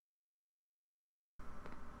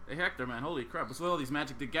Hey Hector, man, holy crap! What's with all these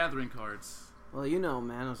Magic the Gathering cards? Well, you know,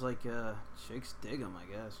 man, it's like chicks dig them, I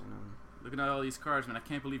guess. You know. Looking at all these cards, man, I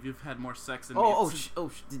can't believe you've had more sex than me.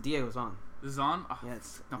 Diego's on. This is on? Oh, yeah,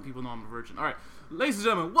 now people know I'm a virgin. All right, ladies and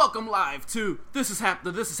gentlemen, welcome live to This Is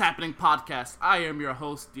Happening podcast. I am your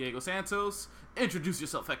host, Diego Santos. Introduce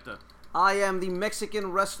yourself, Hector. I am the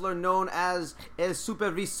Mexican wrestler known as El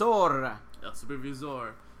Supervisor. El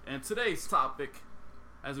Supervisor. And today's topic,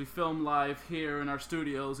 as we film live here in our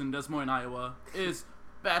studios in Des Moines, Iowa, is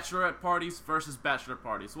bachelorette parties versus bachelor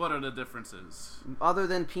parties. What are the differences? Other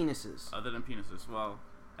than penises. Well,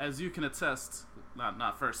 as you can attest,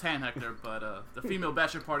 not firsthand, Hector, but the female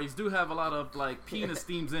bachelor parties do have a lot of like penis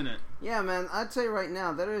themes in it. Yeah, man, I'd tell you right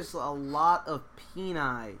now, there is a lot of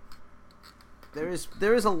peni. There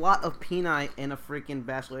is a lot of peni in a freaking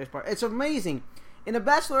bachelorette party. It's amazing. In a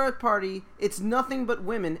bachelorette party, it's nothing but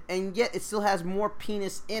women, and yet it still has more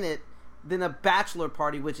penis in it than a bachelor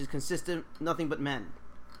party, which is consistent nothing but men.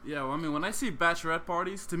 Yeah, well, I mean, when I see bachelorette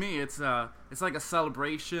parties, to me, it's like a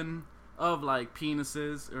celebration of like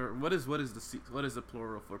penises, or what is the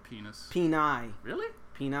plural for penis? Peni. Really?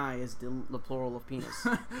 Peni is the plural of penis.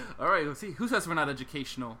 All right, let's see. Who says we're not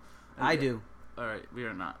educational? I do. All right, we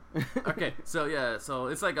are not. Okay, so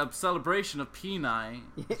it's like a celebration of peni.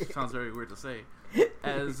 Sounds very weird to say.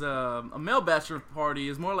 As a male bachelor party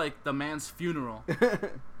is more like the man's funeral.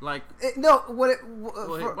 Like that's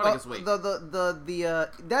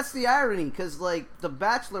the irony, because like the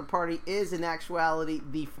bachelor party is in actuality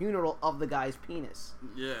the funeral of the guy's penis.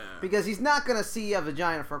 Yeah. Because he's not gonna see a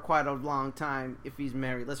vagina for quite a long time if he's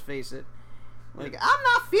married. Let's face it. Like, I'm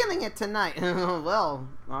not feeling it tonight. Well,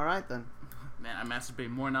 all right then. Man, I masturbate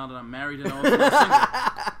more now that I'm married than I was when I was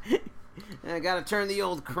single. And I gotta turn the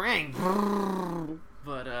old crank.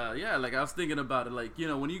 But yeah, like I was thinking about it, like, you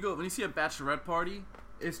know, when you see a bachelorette party,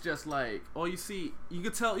 it's just like all you see. You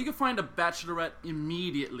can find a bachelorette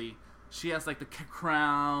immediately. She has like the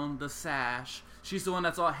crown, the sash. She's the one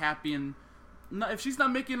that's all happy, and if she's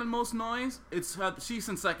not making the most noise, she's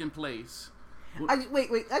in second place.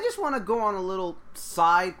 Wait. I just want to go on a little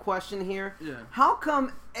side question here. Yeah. How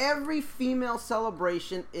come every female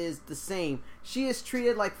celebration is the same? She is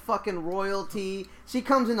treated like fucking royalty. She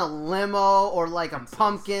comes in a limo or like a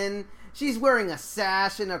pumpkin. She's wearing a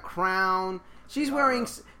sash and a crown. She's wearing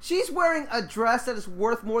a dress that is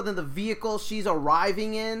worth more than the vehicle she's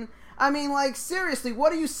arriving in. I mean, like, seriously,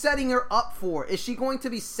 what are you setting her up for? Is she going to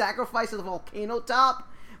be sacrificed at the volcano top?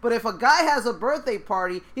 But if a guy has a birthday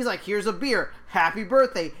party, he's like, here's a beer. Happy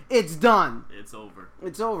birthday. It's done. It's over.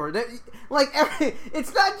 Like,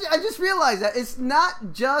 it's not, I just realized that. It's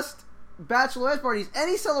not just bachelorette parties.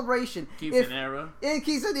 Any celebration.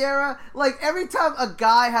 Quinceañera. Like, every time a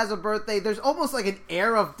guy has a birthday, there's almost like an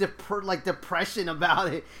air of depression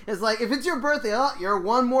about it. It's like, if it's your birthday, you're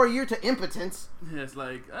one more year to impotence. Yeah, it's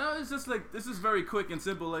like, it's just like, this is very quick and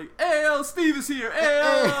simple. Like, hey, Steve is here. Hey,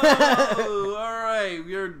 all right,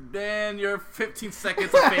 your 15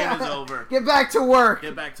 seconds of fame is over. Get back to work.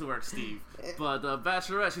 Steve. But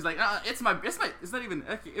Bachelorette, she's like, it's not even.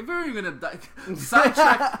 If we're even gonna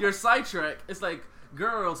sidetrack your sidetrack, it's like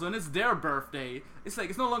girls when it's their birthday. It's like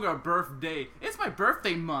it's no longer a birthday. It's my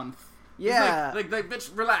birthday month. Yeah, like bitch,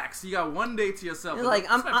 relax. You got one day to yourself. It's like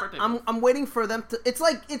I'm waiting for them to. It's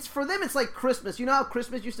like for them. It's like Christmas. You know how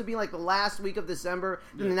Christmas used to be like the last week of December,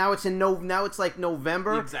 and now it's now it's like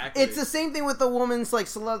November. Exactly. It's the same thing with the woman's like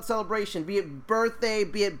celebration, be it birthday,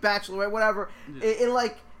 be it bachelorette, whatever. Yeah. It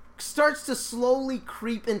like starts to slowly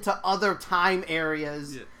creep into other time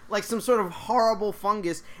areas, like some sort of horrible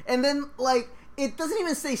fungus, and then like. It doesn't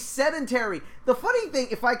even say sedentary. The funny thing,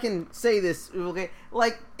 if I can say this, okay,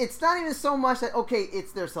 like, it's not even so much that, okay,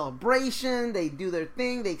 it's their celebration, they do their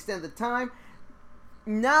thing, they extend the time.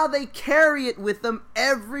 Now they carry it with them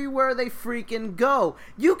everywhere they freaking go.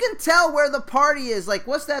 You can tell where the party is. Like,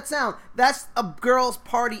 what's that sound? That's a girl's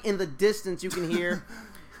party in the distance you can hear,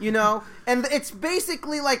 you know? And it's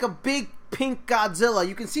basically like a big pink Godzilla.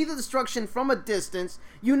 You can see the destruction from a distance.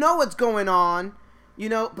 You know what's going on. You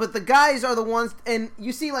know, but the guys are the ones, and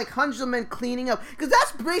you see like hundreds of men cleaning up, because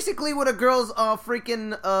that's basically what a girl's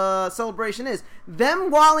freaking celebration is. Them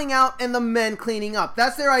walling out and the men cleaning up.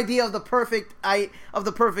 That's their idea of the perfect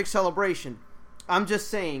celebration. I'm just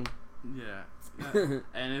saying. Yeah.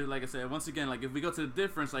 And like I said, once again, like if we go to the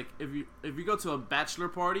difference, like if you go to a bachelor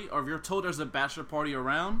party, or if you're told there's a bachelor party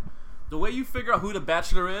around, the way you figure out who the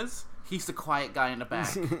bachelor is, he's the quiet guy in the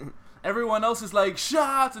back. Everyone else is like,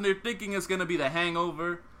 shots, and they're thinking it's going to be The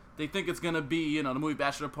Hangover. They think it's going to be, the movie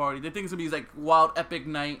Bachelor Party. They think it's going to be like wild, epic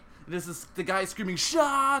night. This is the guy screaming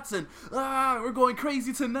shots and we're going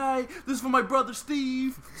crazy tonight. This is for my brother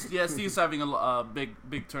Steve. Yeah, Steve's having a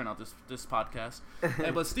big turnout this podcast.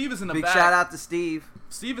 But Steve is in the back. Big shout out to Steve.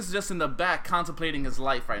 Steve is just in the back contemplating his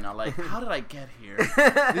life right now. Like, how did I get here?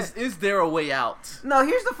 Is there a way out? No,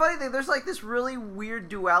 here's the funny thing. There's like this really weird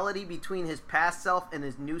duality between his past self and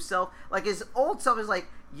his new self. Like his old self is like,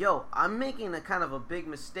 yo, I'm making a kind of a big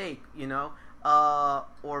mistake, you know?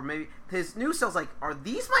 Or maybe his new self's like, are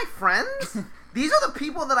these my friends? These are the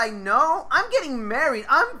people that I know? I'm getting married.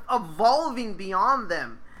 I'm evolving beyond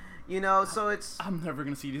them. You know, so it's... I'm never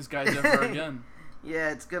going to see these guys ever again.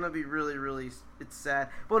 Yeah, it's going to be really, really... It's sad.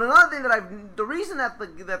 But another thing that the reason that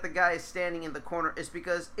the guy is standing in the corner is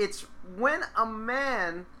because it's when a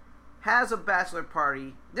man has a bachelor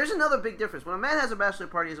party... There's another big difference. When a man has a bachelor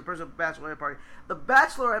party as a person with a bachelorette party, the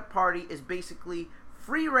bachelorette party is basically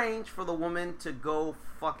free range for the woman to go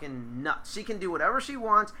fucking nuts. She can do whatever she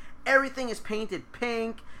wants. Everything is painted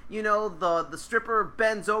pink. You know, the stripper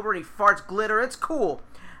bends over and he farts glitter. It's cool.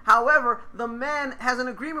 However, the man has an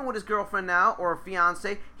agreement with his girlfriend now, or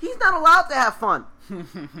fiance. He's not allowed to have fun.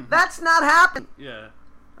 That's not happening. Yeah.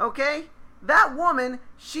 Okay? That woman,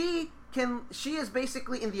 she is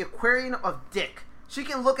basically in the aquarium of dick. She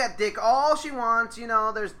can look at dick all she wants. You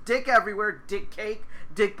know, there's dick everywhere. Dick cake,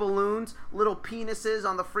 dick balloons, little penises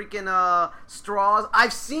on the freaking straws.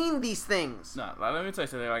 I've seen these things. No, let me tell you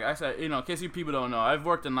something. Like I said, you know, in case you people don't know, I've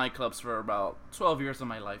worked in nightclubs for about 12 years of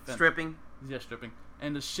my life. Stripping? Yeah, stripping.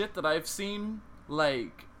 And the shit that I've seen,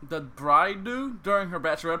 like, the bride do during her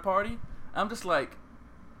bachelorette party, I'm just like,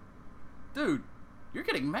 dude, you're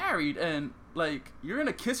getting married and, like, you're going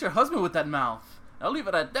to kiss your husband with that mouth. I'll leave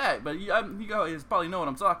it at that, but you guys probably know what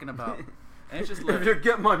I'm talking about. And it's just like... If you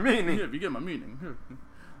get my meaning. Yeah, if you get my meaning.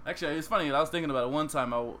 Actually, it's funny. I was thinking about it one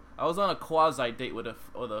time. I was on a quasi-date with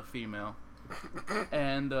a female.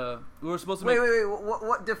 And we were supposed to wait.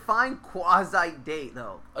 What define quasi date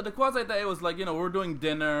though? The quasi date was like, you know, we're doing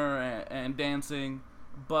dinner and dancing,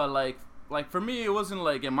 but like for me, it wasn't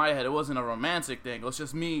like in my head, it wasn't a romantic thing. It was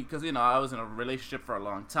just me because you know I was in a relationship for a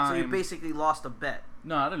long time. So you basically lost a bet.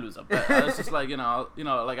 No, I didn't lose a bet. I was just like you know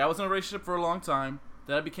like I was in a relationship for a long time.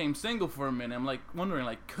 Then I became single for a minute. I'm like wondering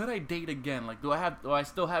like, could I date again? Like, do I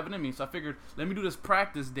still have it in me? So I figured, let me do this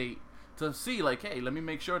practice date to see like, hey, let me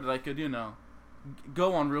make sure that I could, you know,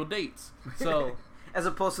 go on real dates. So as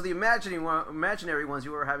opposed to the imaginary ones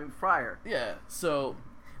you were having prior. Yeah. So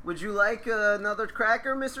would you like another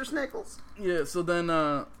cracker, Mr. Snickles? Yeah. So then,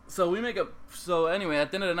 so we make up. So anyway, at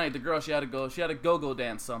the end of the night, the girl she had a go-go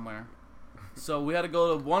dance somewhere. So we had to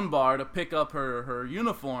go to one bar to pick up her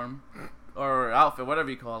uniform or outfit, whatever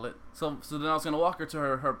you call it. So then I was gonna walk her to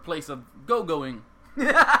her place of go-going.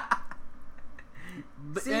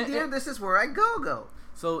 See, dear, this is where I go.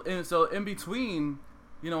 So in between,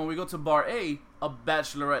 you know, when we go to bar A, a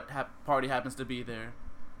bachelorette party happens to be there,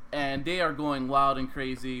 and they are going wild and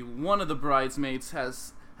crazy. One of the bridesmaids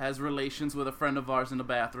has relations with a friend of ours in the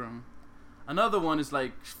bathroom. Another one is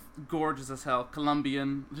like gorgeous as hell,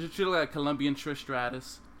 Colombian. She looked like Colombian Trish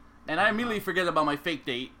Stratus. And I immediately forget about my fake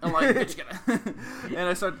date. I'm like, bitch, and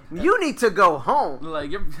I start. You need to go home.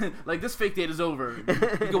 Like this fake date is over.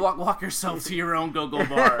 You can walk yourself to your own go-go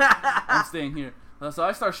bar. I'm staying here. So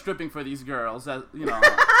I start stripping for these girls, as you know.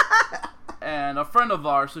 And a friend of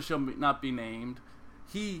ours, who shall not be named,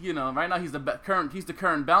 he, you know, right now he's the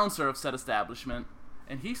current bouncer of said establishment,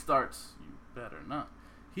 and he starts. You better not.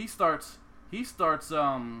 He starts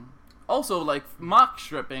also like mock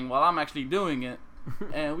stripping while I'm actually doing it.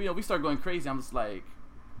 And we start going crazy. I'm just like,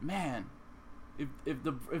 man, if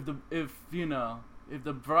the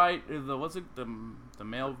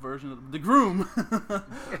male version of the groom,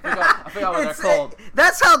 I forgot what they're called.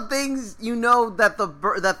 That's how things, you know, that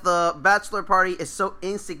the bachelor party is so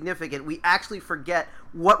insignificant. We actually forget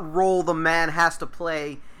what role the man has to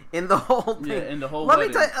play in the whole thing. Yeah, in the whole. Let me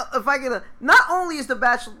tell you, if I get not only is the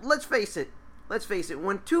bachelor, let's face it,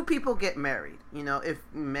 when two people get married, you know, if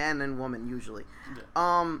man and woman usually,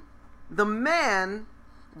 the man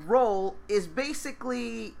role is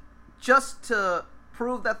basically just to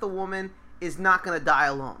prove that the woman is not going to die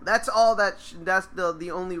alone. That's all that's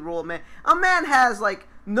the only role of man. A man has like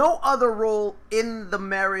no other role in the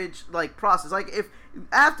marriage like process. Like if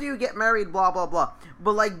after you get married, blah blah blah.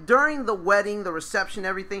 But like during the wedding, the reception,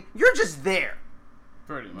 everything, you're just there.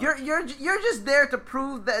 Pretty much. You're just there to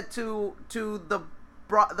prove that to the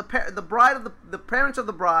bride of the parents of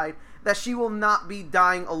the bride that she will not be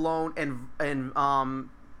dying alone and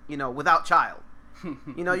you know, without child.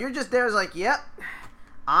 You know, you're just there as like, yep,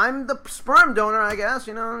 I'm the sperm donor, I guess.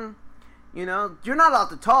 You know, You know, you're not allowed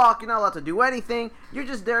to talk. You're not allowed to do anything. You're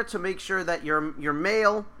just there to make sure that you're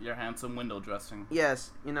male. Your handsome window dressing.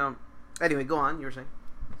 Yes, you know. Anyway, go on. You were saying.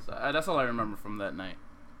 So that's all I remember from that night.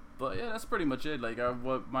 But yeah, that's pretty much it. Like,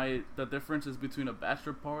 the difference is between a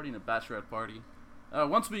bachelor party and a bachelorette party.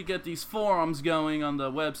 Once we get these forums going on the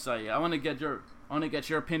website, I want to get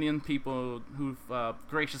your opinion, people who've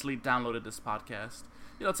graciously downloaded this podcast.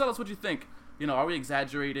 You know, tell us what you think. You know, are we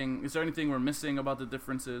exaggerating? Is there anything we're missing about the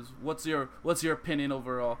differences? What's your opinion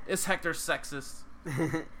overall? Is Hector sexist?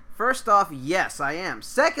 First off, yes, I am.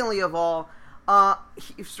 Secondly of all,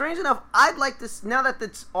 strange enough, I'd like to, now that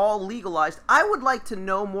it's all legalized, I would like to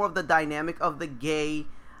know more of the dynamic of the gay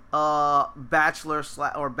bachelor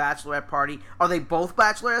or bachelorette party. Are they both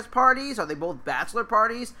bachelorette parties? Are they both bachelor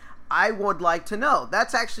parties? I would like to know.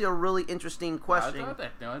 That's actually a really interesting question.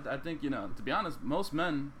 I think, you know, to be honest, most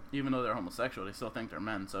men, even though they're homosexual, they still think they're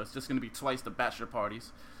men. So it's just going to be twice the bachelor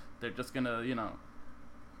parties. They're just going to, you know,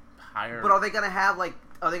 hire. But are they going to have, like,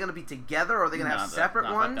 are they going to be together, or are they going to have separate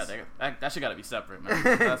ones? That shit got to be separate, man.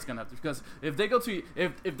 That's going to have to, because if they go to,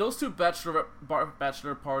 if those two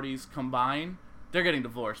bachelor parties combine, they're getting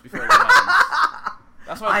divorced before that happens.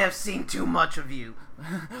 That's why I have seen too much of you.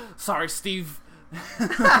 Sorry, Steve.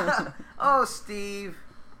 Oh, Steve.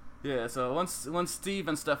 Yeah, so once Steve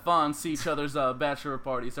and Stefan see each other's bachelor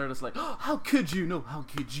parties, they're just like, oh, how could you? No, how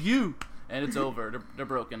could you? And it's over. They're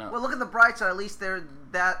broken up. Well, look at the bright side. At least there's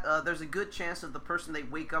a good chance that the person they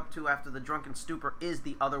wake up to after the drunken stupor is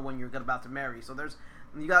the other one you're about to marry. So there's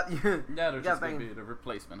there's just gonna be the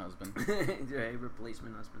replacement husband. Yeah,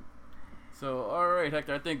 replacement husband. So all right,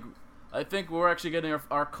 Hector. I think we're actually getting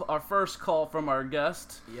our first call from our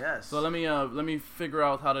guest. Yes. So let me figure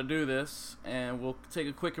out how to do this, and we'll take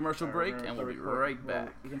a quick commercial break, and we'll be right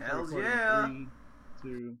back. Hells yeah! 3,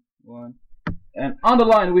 2, 1. And on the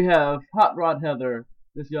line we have Hot Rod Heather.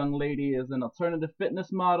 This young lady is an alternative fitness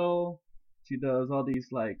model. She does all these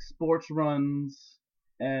like sports runs.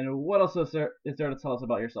 And what else is there to tell us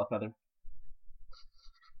about yourself, Heather?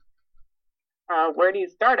 Where do you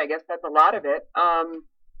start? I guess that's a lot of it.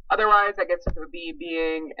 Otherwise, I guess it would be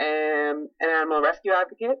being an animal rescue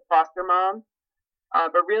advocate, foster mom.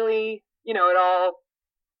 But really, you know, it all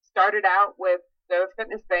started out with the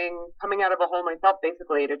fitness thing, coming out of a hole myself,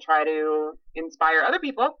 basically, to try to inspire other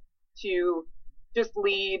people to just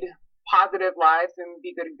lead positive lives and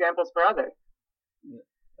be good examples for others. Yeah,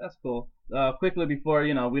 that's cool. Quickly before,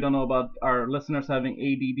 you know, we don't know about our listeners having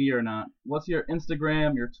ADD or not. What's your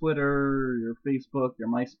Instagram, your Twitter, your Facebook, your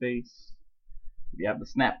MySpace? If you have the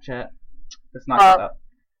Snapchat, let's knock it out.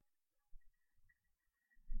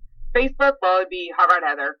 Facebook, well, it'd be Hot Rod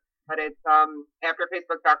Heather, but it's after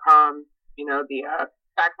Facebook.com, you know, the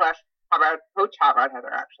 /Hot Rod, Coach Hot Rod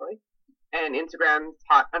Heather, actually. And Instagram's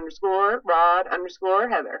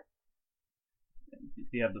Hot_Rod_Heather. Do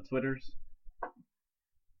you have the Twitters?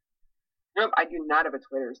 Nope, I do not have a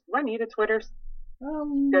Twitters. Do I need a Twitters?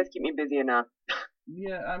 You guys keep me busy enough.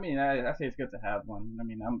 Yeah, I mean, I say it's good to have one. I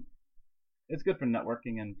mean, it's good for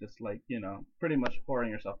networking and just like, you know, pretty much whoring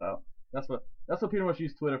yourself out. That's what people much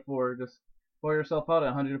use Twitter for. Just whore yourself out at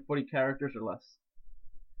 140 characters or less.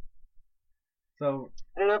 So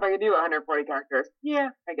I don't know if I can do 140 characters.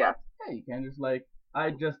 Yeah, I guess. Yeah, you can just like, I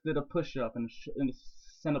just did a push up and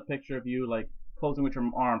send a picture of you like posing with your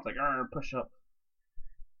arms like push up,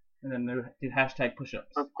 and then do hashtag push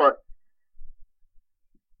ups. Of course.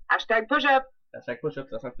 Hashtag push up. Hashtag push ups.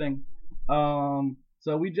 That's our thing.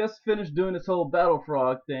 So we just finished doing this whole Battle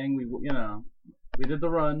Frog thing. We did the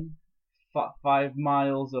run, 5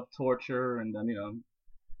 miles of torture, and then, you know,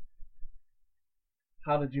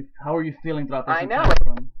 how are you feeling throughout this entire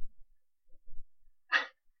run?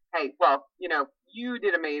 Hey, well, you know, you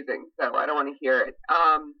did amazing, so I don't want to hear it.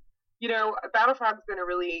 You know, Battle Frog's been a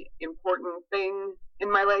really important thing in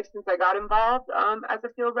my life since I got involved as a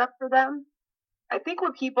field rep for them. I think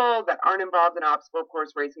what people that aren't involved in obstacle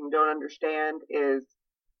course racing don't understand is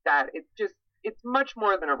that it's much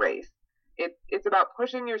more than a race. It's about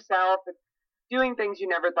pushing yourself, it's doing things you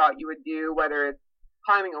never thought you would do, whether it's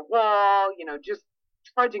climbing a wall, you know, just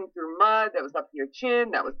trudging through mud that was up to your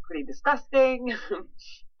chin, that was pretty disgusting.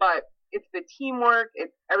 But it's the teamwork,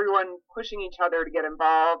 it's everyone pushing each other to get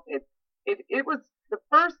involved. It was the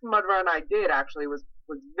first mud run I did actually was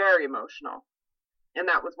very emotional. And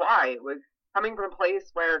that was why. It was coming from a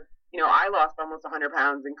place where, you know, I lost almost 100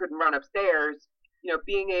 pounds and couldn't run upstairs, you know,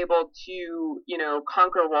 being able to, you know,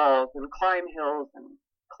 conquer walls and climb hills and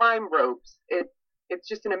climb ropes. It's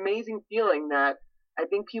just an amazing feeling that I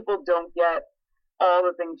think people don't get all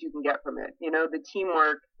the things you can get from it. You know, the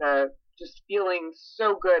teamwork, the just feeling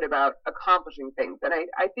so good about accomplishing things. And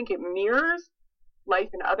I think it mirrors life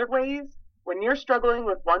in other ways when you're struggling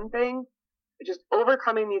with one thing, just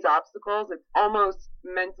overcoming these obstacles, it's almost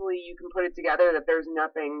mentally you can put it together that there's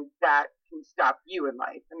nothing that can stop you in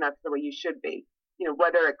life. And that's the way you should be.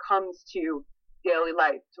 Whether it comes to daily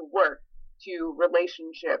life, to work, to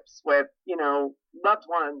relationships with, loved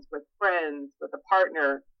ones, with friends, with a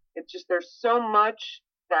partner. It's just there's so much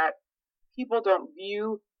that people don't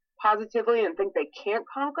view positively and think they can't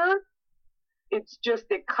conquer. It's just,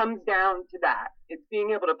 it comes down to that. It's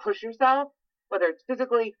being able to push yourself, whether it's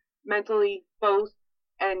physically, mentally, both,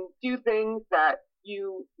 and do things that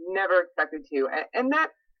you never expected to. And that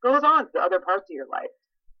goes on to other parts of your life.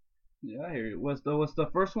 Yeah, I hear you. What's the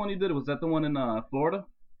first one you did? Was that the one in Florida?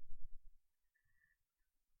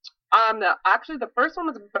 Actually, the first one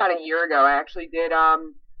was about a year ago. I actually did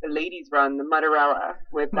the ladies run, the Mutterella,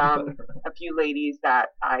 with a few ladies that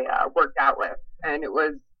I worked out with, and it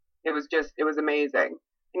was amazing.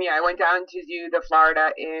 And yeah, I went down to do the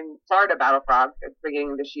Florida Battle Frog at the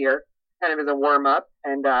beginning of this year, kind of as a warm up,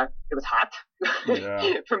 and it was hot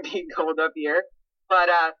from being cold up here. But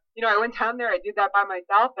I went down there. I did that by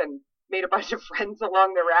myself and made a bunch of friends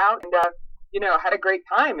along the route, and had a great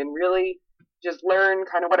time and really just learned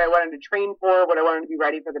kind of what I wanted to train for, what I wanted to be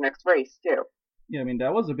ready for the next race too. Yeah, I mean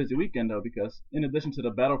that was a busy weekend though, because in addition to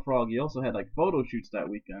the Battle Frog, you also had like photo shoots that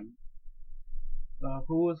weekend.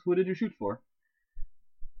 Who did you shoot for?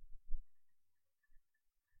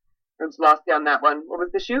 I was lost on that one. What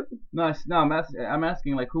was the shoot? No, I'm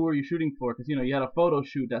asking like who were you shooting for? Because you had a photo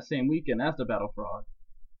shoot that same weekend as the Battle Frog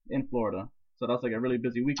in Florida, so that's like a really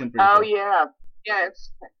busy weekend for you. Oh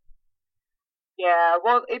yeah.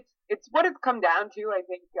 Well, it's what it's come down to. I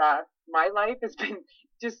think my life has been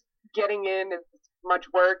just getting in as much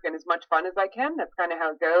work and as much fun as I can. That's kind of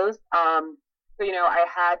how it goes. So I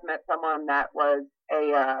had met someone that was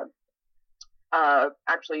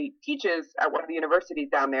actually teaches at one of the universities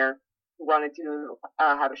down there who wanted to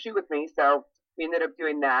have a shoot with me. So we ended up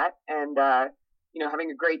doing that and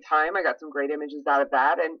having a great time. I got some great images out of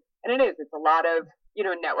that, and it's a lot of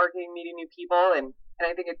networking, meeting new people, and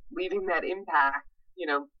I think it's leaving that impact.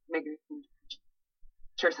 Making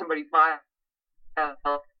sure somebody smiles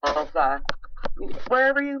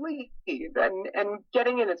wherever you leave, and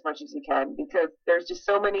getting in as much as you can, because there's just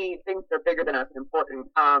so many things that are bigger than us and important.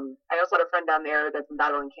 I also had a friend down there that's been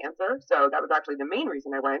battling cancer, so that was actually the main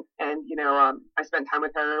reason I went. And I spent time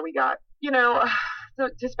with her. We got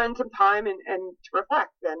to spend some time and to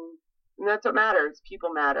reflect, and that's what matters.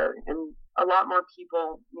 People matter, and a lot more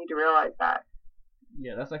people need to realize that.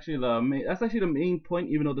 Yeah, that's actually the main point.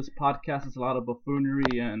 Even though this podcast is a lot of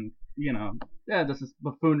buffoonery and this is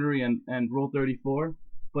buffoonery and Rule 34,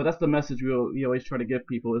 but that's the message we always try to give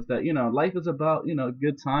people, is that life is about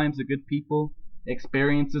good times, the good people,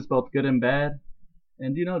 experiences both good and bad,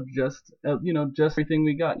 and just everything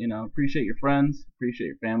we got. Appreciate your friends, appreciate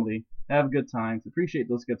your family, have good times, appreciate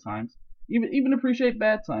those good times, even appreciate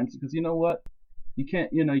bad times, because you know what, you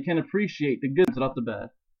can't appreciate the good without the bad.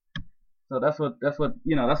 So that's what this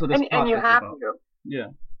podcast and you have about. To. Yeah.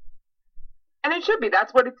 And it should be.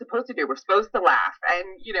 That's what it's supposed to do. We're supposed to laugh and,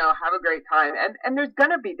 have a great time. And there's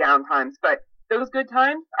going to be down times, but those good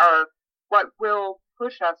times are what will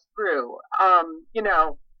push us through.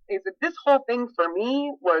 Is that this whole thing for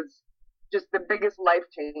me was just the biggest life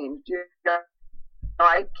change.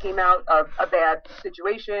 I came out of a bad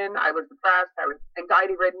situation. I was depressed. I was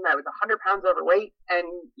anxiety ridden. I was 100 pounds overweight. And,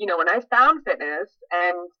 when I found fitness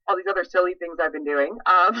and all these other silly things I've been doing,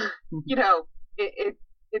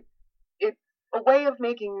 it's a way of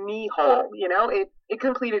making me whole. It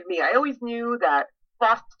completed me. I always knew that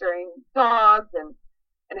fostering dogs and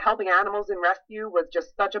helping animals in rescue was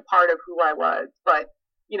just such a part of who I was. But,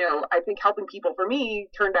 I think helping people for me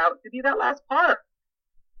turned out to be that last part.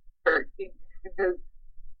 Because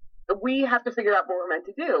we have to figure out what we're meant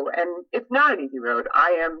to do, and it's not an easy road.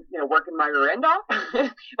 I am, working my rear end off,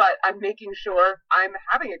 but I'm making sure I'm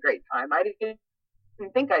having a great time. I didn't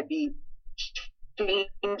think I'd be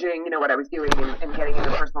changing, what I was doing and getting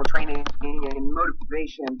into personal training and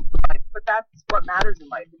motivation. But that's what matters in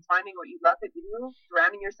life. It's finding what you love to do,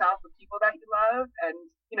 surrounding yourself with people that you love, and,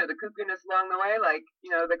 the goofiness along the way, like,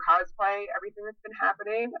 the cosplay, everything that's been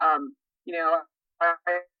happening.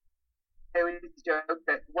 I always joke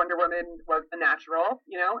that Wonder Woman was a natural,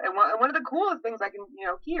 and one of the coolest things I can,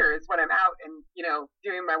 hear is when I'm out and,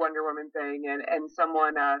 doing my Wonder Woman thing and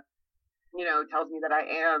someone, tells me that I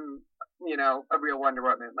am, a real Wonder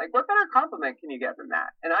Woman. Like, what better compliment can you get than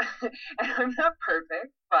that? And I'm not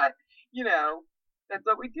perfect, but, that's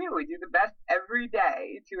what we do. We do the best every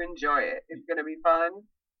day to enjoy it. It's going to be fun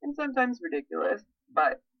and sometimes ridiculous,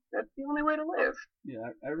 but that's the only way to live.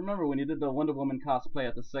 Yeah, I remember when you did the Wonder Woman cosplay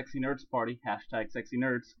at the Sexy Nerds party, #Sexy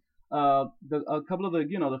Nerds. A couple of the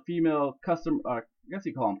female I guess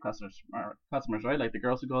you call them customers, right? Like the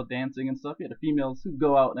girls who go out dancing and stuff. Yeah, the females who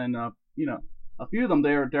go out and a few of them,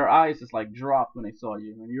 their eyes just like dropped when they saw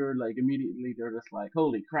you, and you're like immediately they're just like,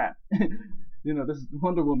 holy crap, this is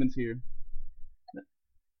Wonder Woman's here.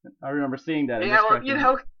 I remember seeing that. Yeah, well,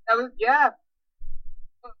 that was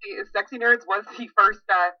Sexy Nerds was the first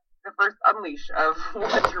unleash of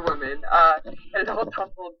Wonder Woman, and it all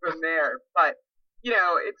tumbled from there. But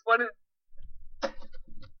it's one of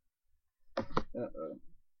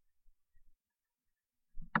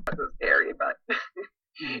so scary, but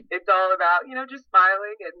it's all about just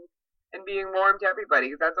smiling and being warm to everybody,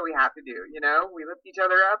 because that's what we have to do. We lift each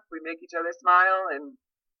other up, we make each other smile, and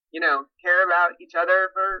care about each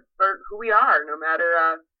other for who we are, no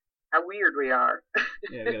matter how weird we are.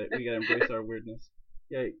 Yeah, we gotta embrace our weirdness.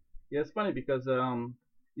 Yeah, it's funny because I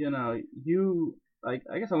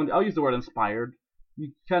guess I'll use the word inspired.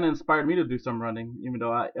 You kind of inspired me to do some running, even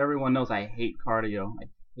though everyone knows I hate cardio. I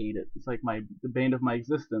hate it. It's like the bane of my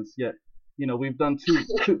existence. Yet, we've done two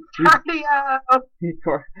cardio.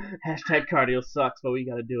 #cardio sucks, but we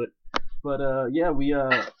gotta do it. But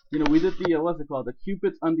we did the what's it called, the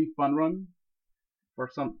Cupid's Undie Fun Run for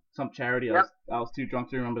some charity. Yep. I was too drunk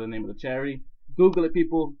to remember the name of the charity. Google it,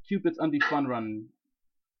 people. Cupid's Undie Fun Run.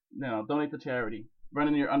 Donate to charity. Run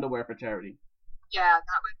in your underwear for charity. Yeah,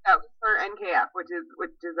 that was for NKF, which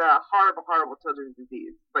is a horrible children's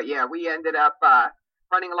disease. But yeah, we ended up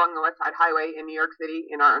running along the West Side Highway in New York City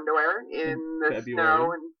in our underwear in the February.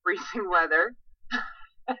 Snow and freezing weather.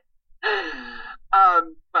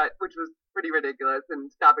 But which was pretty ridiculous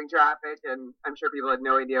and stopping traffic, and I'm sure people had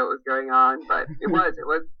no idea what was going on, but it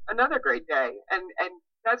was another great day, and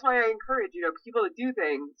that's why I encourage people to do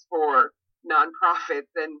things for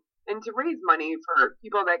nonprofits and to raise money for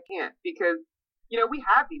people that can't, because we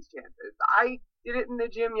have these chances. I did it in the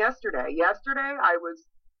gym yesterday. I was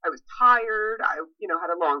tired. I had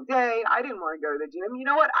a long day. I didn't want to go to the gym. You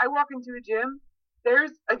know what? I walk into the gym.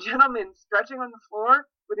 There's a gentleman stretching on the floor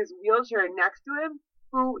with his wheelchair next to him,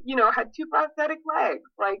 who, had 2 prosthetic legs.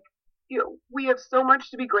 Like, we have so much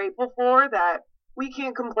to be grateful for that we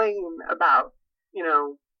can't complain about,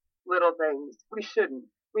 little things. We shouldn't.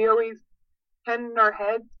 We always pen in our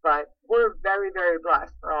heads, but we're very, very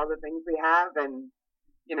blessed for all the things we have. And,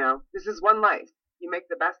 this is one life. You make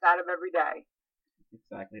the best out of every day.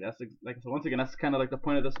 Exactly. That's once again, that's kind of like the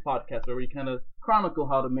point of this podcast, where we kind of chronicle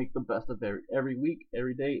how to make the best of every week,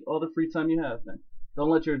 every day, all the free time you have, man. Don't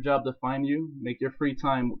let your job define you. Make your free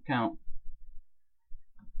time count.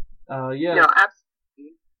 Yeah. No,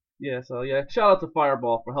 absolutely. Yeah. So yeah, shout out to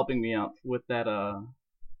Fireball for helping me out with that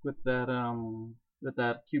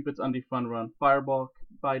Cupid's Undie Fun Run. Fireball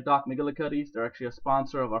by Doc McGillicuddy's. They're actually a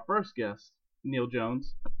sponsor of our first guest, Neil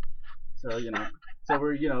Jones. So so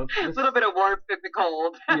we're a little bit of warmth in the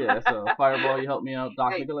cold. Yeah. So Fireball, you helped me out.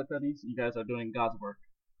 Doc McGillicuddy's. You guys are doing God's work.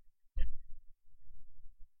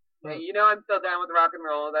 Hey, I'm still down with rock and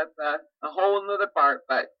roll. That's a whole nother part,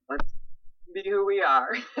 but let's be who we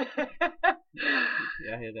are. Yeah,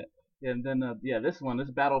 I hear that. Yeah, and then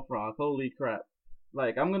this Battle Frog. Holy crap!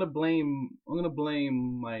 Like I'm gonna blame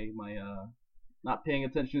my not paying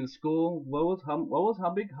attention in school.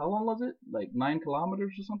 How big? How long was it? Like 9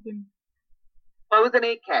 kilometers or something? Well, it was an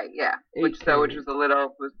 8K, yeah. 8K. Which was a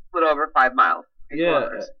little over 5 miles.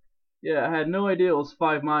 Kilometers. Yeah, I had no idea it was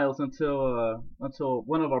 5 miles until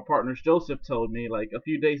one of our partners, Joseph, told me like a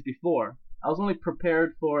few days before. I was only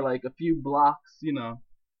prepared for like a few blocks, I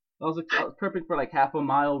was prepping for like half a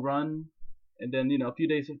mile run, and then a few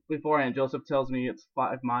days beforehand, Joseph tells me it's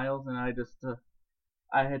 5 miles, and I just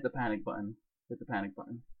I hit the panic button.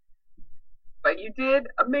 But you did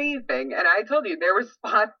amazing, and I told you there were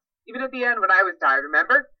spots. Even at the end when I was tired,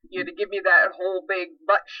 remember? You had to give me that whole big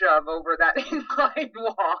butt shove over that inclined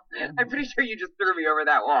wall. I'm pretty sure you just threw me over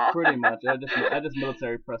that wall. Pretty much. I just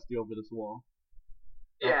military pressed you over this wall.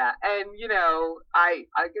 Yeah, and like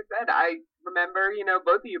I said, I remember,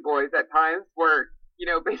 both of you boys at times were,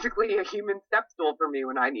 basically a human step stool for me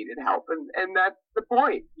when I needed help, and that's the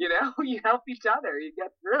point, you help each other, you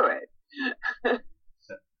get through it.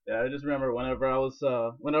 Yeah, I just remember whenever I was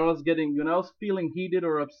feeling heated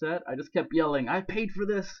or upset, I just kept yelling, "I paid for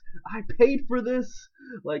this! I paid for this!"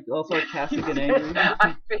 Like all sarcastic and angry.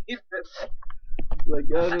 I paid for this. Like,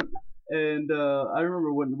 and I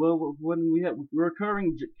remember when we were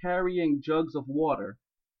carrying jugs of water,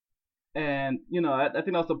 and I think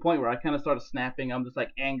that was the point where I kind of started snapping. I'm just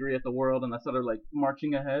like angry at the world, and I started like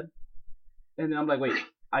marching ahead, and then I'm like, wait,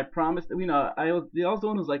 I promised. I was the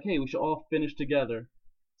one who was like, hey, we should all finish together.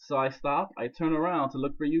 So I stop, I turn around to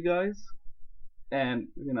look for you guys, and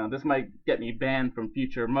this might get me banned from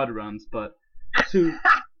future mud runs, but two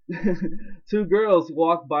two girls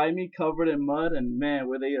walked by me covered in mud, and man,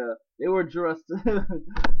 they were dressed.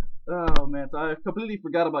 Oh man, so I completely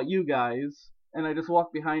forgot about you guys, and I just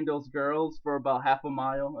walked behind those girls for about half a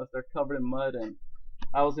mile as they're covered in mud, and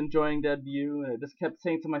I was enjoying that view, and I just kept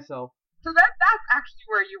saying to myself, so that's actually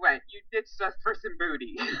where you went. You ditched us for some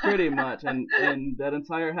booty. pretty much, and that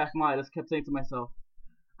entire half mile, I just kept saying to myself,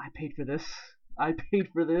 I paid for this. I paid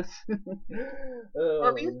for this.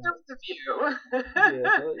 Well, these just a few.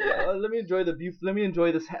 Let me enjoy the view. Let me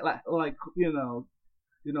enjoy this,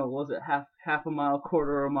 was it half a mile,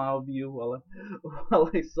 quarter of a mile view while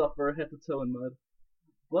I suffer head to toe in mud.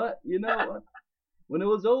 But you know what? When it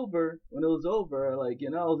was over, I was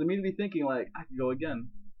immediately thinking I could go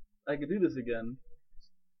again. I could do this again.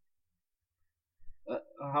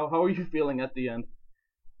 How are you feeling at the end?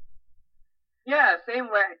 Yeah,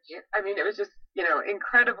 same way. I mean, it was just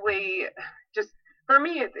incredibly. Just for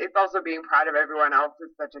me, it's also being proud of everyone else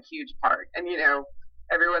is such a huge part, and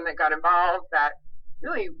everyone that got involved that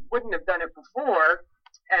really wouldn't have done it before,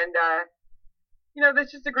 and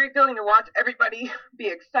that's just a great feeling to watch everybody be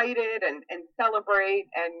excited and celebrate,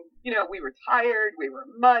 and we were tired, we were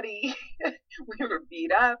muddy, we were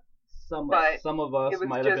beat up. Some of us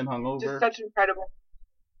might have been hungover. Just such incredible.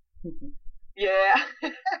 Yeah.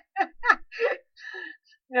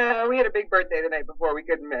 No, we had a big birthday the night before we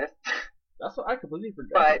couldn't miss. That's what I completely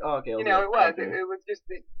forgot. But okay, it was just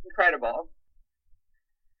incredible.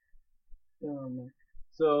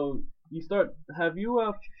 So have you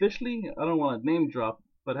officially, I don't want to name drop,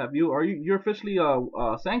 but you're officially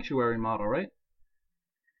a Sanctuary model, right?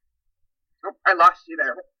 Oh, I lost you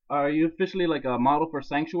there. Are you officially a model for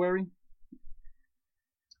Sanctuary?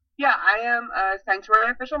 Yeah, I am a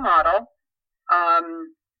Sanctuary official model.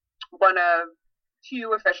 One of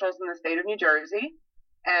 2 officials in the state of New Jersey,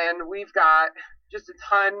 and we've got just a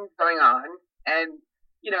ton going on. And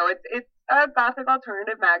it's a gothic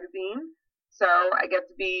alternative magazine, so I get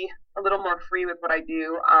to be a little more free with what I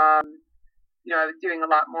do. I was doing a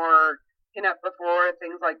lot more pinup before,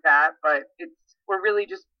 things like that, but we're really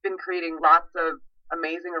just been creating lots of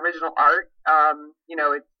amazing original art.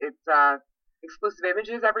 It's exclusive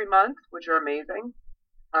images every month, which are amazing.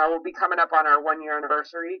 We'll be coming up on our 1-year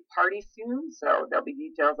anniversary party soon, so there'll be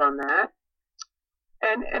details on that.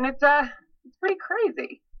 And it's pretty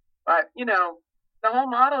crazy, but the whole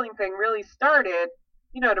modeling thing really started,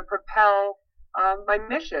 to propel my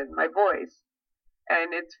mission, my voice,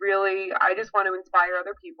 and it's really, I just want to inspire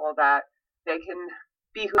other people that they can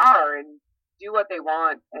be who they are and do what they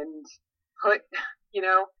want and put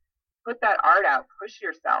that art out, push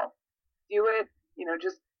yourself, do it,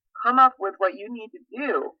 just come up with what you need to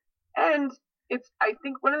do. And I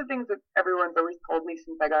think one of the things that everyone's always told me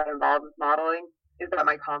since I got involved with modeling is that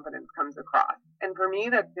my confidence comes across. And for me,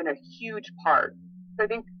 that's been a huge part. So I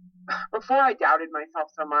think before I doubted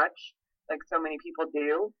myself so much, like so many people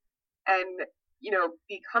do, and,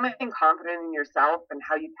 becoming confident in yourself and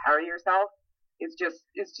how you carry yourself is just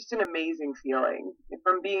an amazing feeling.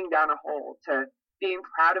 From being down a hole to being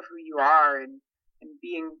proud of who you are and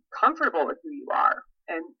being comfortable with who you are.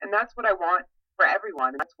 And that's what I want for everyone.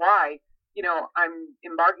 And that's why, I'm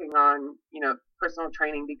embarking on, personal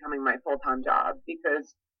training becoming my full-time job,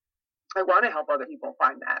 because I want to help other people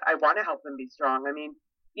find that. I want to help them be strong. I mean,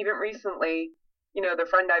 even recently, the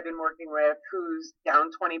friend I've been working with who's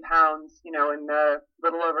down 20 pounds, in the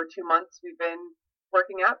little over 2 months we've been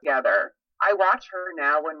working out together. I watch her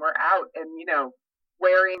now when we're out and,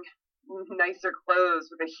 wearing nicer clothes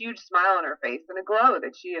with a huge smile on her face and a glow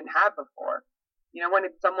that she didn't have before. When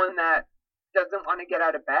it's someone that doesn't want to get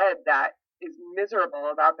out of bed, that is miserable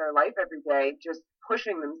about their life every day, just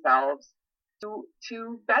pushing themselves to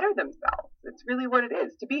better themselves. It's really what it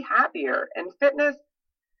is, to be happier. And fitness,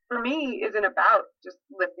 for me, isn't about just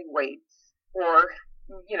lifting weights or,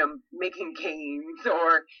 making gains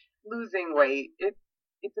or losing weight.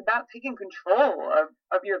 It's about taking control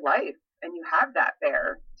of your life, and you have that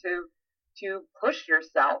there to push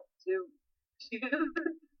yourself to do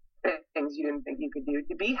things you didn't think you could do,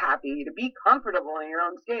 to be happy, to be comfortable in your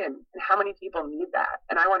own skin. And how many people need that?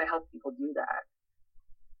 And I want to help people do that.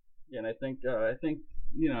 Yeah, and I think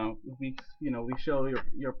we show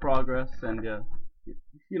your progress, and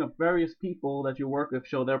various people that you work with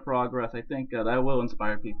show their progress. I think that will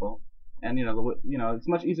inspire people. And it's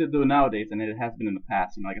much easier to do nowadays than it has been in the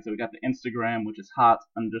past. Like I said, we got the Instagram, which is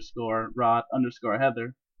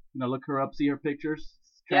hot_Rod_Heather. Look her up, see her pictures.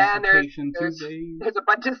 Yeah, and there's a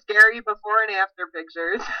bunch of scary before and after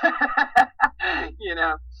pictures.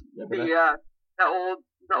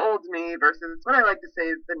 The the old me versus what I like to say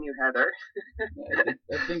is the new Heather.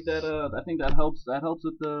 I think that helps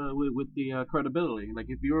with the credibility. Like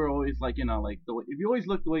if you're always like if you always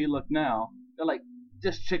look the way you look now, they're like,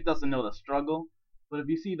 this chick doesn't know the struggle. But if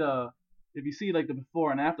you see like the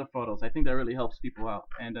before and after photos, I think that really helps people out.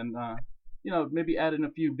 And then maybe add in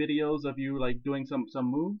a few videos of you like doing some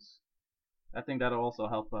moves. I think that'll also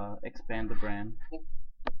help expand the brand.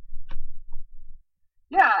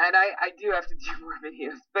 Yeah, and I do have to do more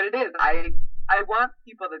videos, but it is I want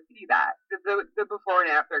people to see that the before and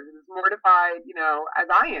after, because as mortified as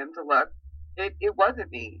I am to look, it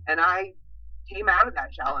wasn't me, and I came out of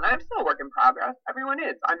that shell, and I'm still a work in progress. Everyone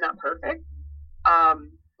is. I'm not perfect,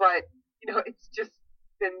 but it's just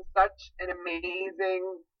been such an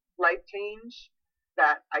amazing life change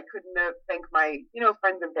that I couldn't have thanked my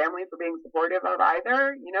friends and family for being supportive of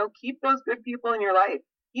either. Keep those good people in your life.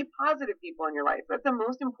 Keep positive people in your life. That's the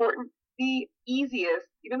most important, the easiest,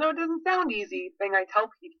 even though it doesn't sound easy, thing I tell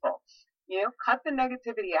people. Cut the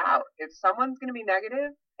negativity out. If someone's going to be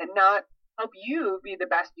negative and not help you be the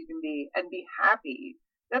best you can be and be happy,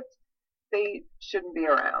 they shouldn't be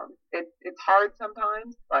around. It's hard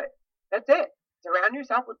sometimes, but that's it. Surround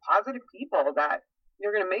yourself with positive people that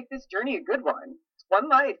you're going to make this journey a good one. It's one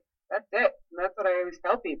life. That's it. And that's what I always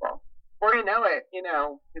tell people. Before you know it,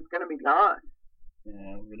 it's going to be gone.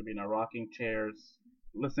 Yeah, we're gonna be in our rocking chairs,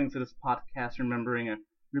 listening to this podcast, remembering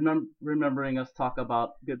us talk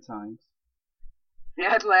about good times.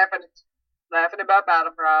 Yeah, laughing about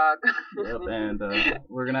Battle Frog. Yep, and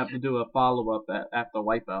we're gonna have to do a follow-up after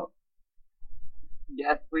Wipeout.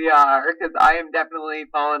 Yes, we are, because I am definitely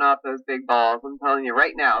falling off those big balls. I'm telling you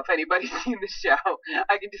right now, if anybody's seen the show,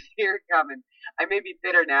 I can just hear it coming. I may be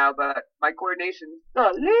fitter now, but my coordination's still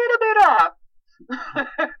a little bit off.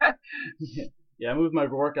 Yeah, I moved my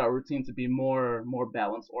workout routine to be more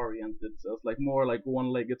balance oriented. So it's like more like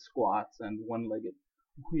one-legged squats and one-legged,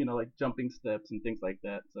 like jumping steps and things like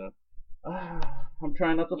that. So I'm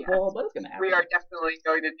trying not to fall, but it's gonna happen. We are definitely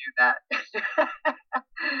going to do that.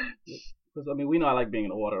 Because we know I like being in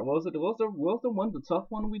the water. What was it? What was the tough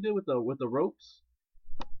one we did with the ropes?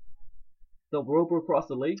 The rope across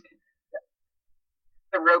the lake.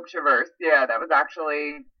 The rope traverse, yeah, that was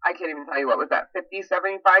actually, I can't even tell you, what was that, 50,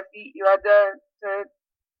 75 feet you had to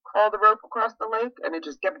crawl the rope across the lake, and it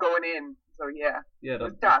just kept going in, so yeah, it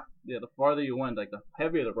was tough. Yeah, the farther you went, like the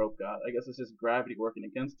heavier the rope got. I guess it's just gravity working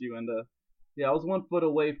against you, and I was 1 foot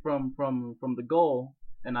away from the goal,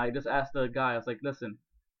 and I just asked the guy, I was like, listen,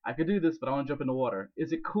 I could do this, but I want to jump in the water.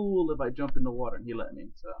 Is it cool if I jump in the water? And he let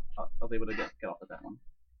me, so I was able to get off of that one.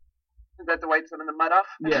 Is that to wipe some of the mud off?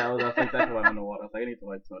 Yeah, well, that's exactly why I'm in the water. I was like, I need to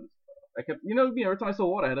wipe some of this. I kept, every time I saw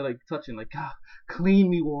water, I had to like touch it, like, clean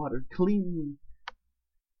me, water, clean me.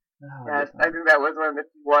 Yes, I think that was one of the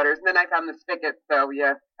waters. And then I found the spigot, so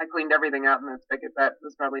yeah, I cleaned everything out in the spigot. That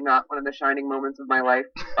was probably not one of the shining moments of my life.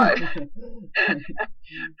 But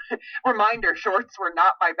reminder, shorts were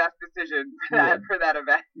not my best decision for that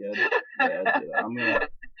event. Yeah,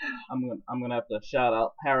 I'm gonna have to shout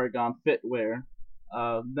out Paragon Fitwear.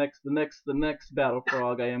 The next Battle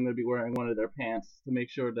Frog, I am gonna be wearing one of their pants to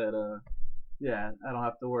make sure that I don't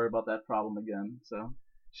have to worry about that problem again. So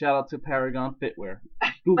shout out to Paragon Fitwear.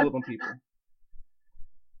 Google them, people.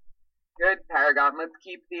 Good, Paragon. Let's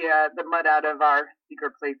keep the mud out of our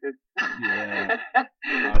secret places. Yeah.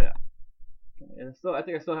 Oh yeah. I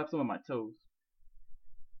think I still have some of my toes.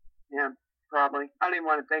 Yeah, probably. I don't even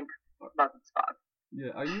want to think about the spots.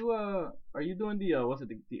 Yeah. Are you doing the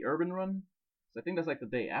urban run? I think that's like the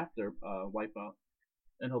day after Wipeout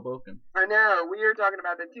in Hoboken. I know, we were talking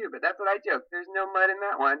about that too, but that's what I joked. There's no mud in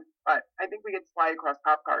that one, but I think we get to slide across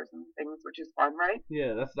cop cars and things, which is fun, right?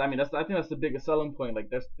 Yeah, I think that's the biggest selling point. Like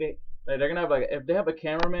they're gonna have if they have a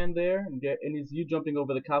cameraman there and it's you jumping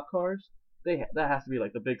over the cop cars, that has to be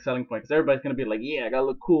like the big selling point, because everybody's gonna be like, yeah, I gotta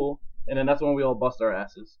look cool, and then that's when we all bust our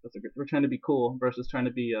asses. We're trying to be cool versus trying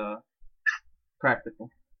to be practical.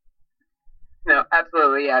 No,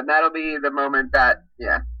 absolutely, yeah. That'll be the moment that,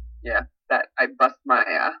 that I bust my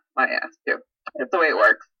ass too. That's the way it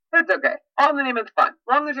works. But it's okay. All in the name of the fun. As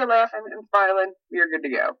long as you're laughing and smiling, we're good to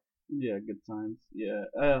go. Yeah, good times. Yeah,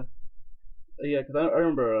 because I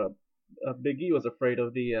remember Big E was afraid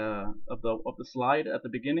of the slide at the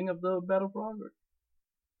beginning of the Battle Frog.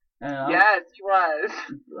 Yes, he was.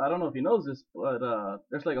 I don't know if he knows this, but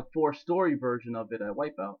there's like a 4-story version of it at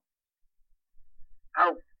Wipeout.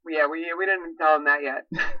 Oh. Yeah, we didn't tell him that yet.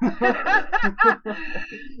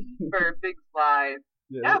 For a big slide.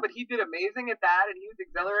 Yeah, but he did amazing at that, and he was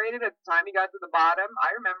exhilarated at the time he got to the bottom.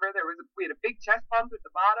 I remember we had a big chest bump at the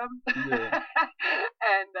bottom,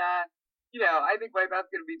 and I think Wipeout's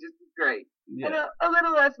going to be just as great. Yeah. And a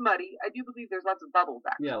little less muddy. I do believe there's lots of bubbles,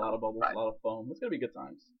 actually. Yeah, a lot of bubbles, a lot of foam. It's going to be good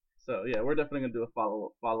times. So, yeah, we're definitely going to do a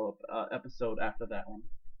follow-up episode after that one.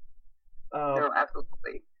 No,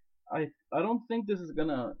 absolutely. I don't think this is going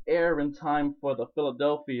to air in time for the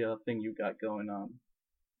Philadelphia thing you got going on.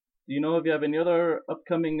 Do you know if you have any other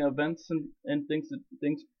upcoming events and things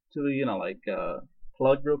to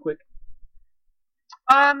plug real quick?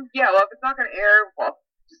 Yeah, well, if it's not going to air, well,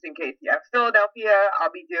 just in case, yeah, Philadelphia,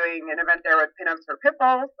 I'll be doing an event there with Pinups for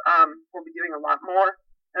Pitbulls. We'll be doing a lot more.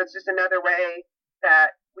 That's just another way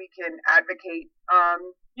that we can advocate,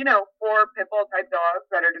 for pitbull type dogs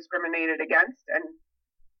that are discriminated against. And,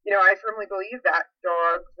 I firmly believe that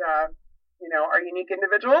dogs, are unique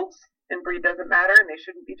individuals and breed doesn't matter and they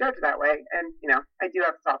shouldn't be judged that way. And, I do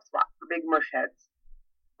have a soft spot for big mush heads.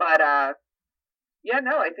 But, I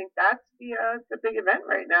think that's the big event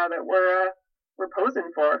right now that we're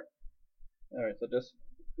posing for. All right, so just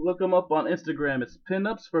look them up on Instagram. It's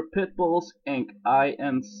Pinups for Pitbulls Inc.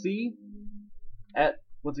 INC.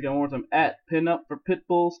 Once again, one more time, at Pinup for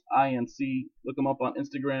Pitbulls INC. Look them up on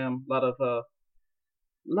Instagram. A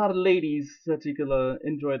lot of ladies that you can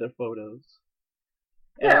enjoy their photos.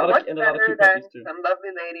 Yeah, what's better than some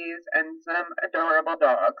lovely ladies and some adorable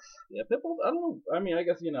dogs? Yeah, pitbulls. I don't know. I mean, I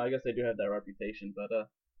guess they do have that reputation, but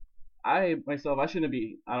I shouldn't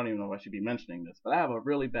be. I don't even know if I should be mentioning this, but I have a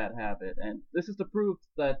really bad habit, and this is the proof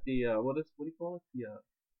that the what do you call it? The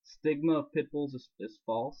stigma of pitbulls is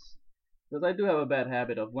false. Because I do have a bad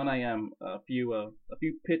habit of when I am a few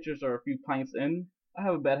pitchers or a few pints in, I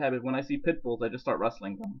have a bad habit when I see pitbulls, I just start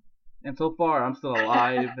wrestling them. And so far, I'm still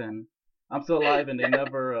alive, and they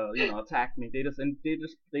never, attack me. They just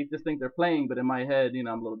think they're playing, but in my head, I'm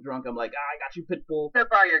a little drunk. I'm like, I got you, pitbull. So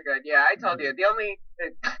far, you're good. Yeah, I told you. The only.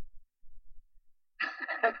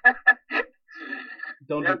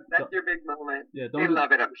 That's your big moment. Yeah,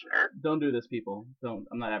 love it, I'm sure. Don't do this, people. Don't.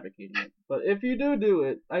 I'm not advocating it. But if you do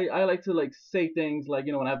it, I like to say things like,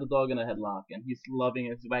 when I have the dog in a headlock and he's loving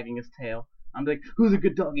it, he's wagging his tail. I'm like, who's a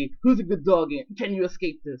good doggy? Who's a good doggy? Can you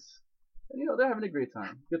escape this? And, they're having a great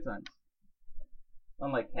time. Good times.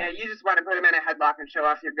 Unlike cats. Yeah, you just want to put them in a headlock and show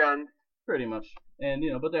off your guns. Pretty much. And,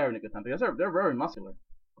 but they're having a good time because they're very muscular.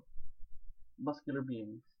 Muscular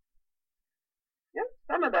beings. Yeah,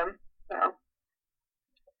 some of them. So.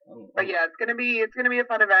 But yeah, it's gonna be a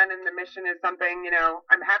fun event, and the mission is something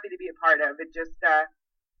I'm happy to be a part of. It just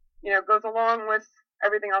goes along with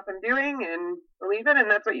everything else I'm doing and believe in,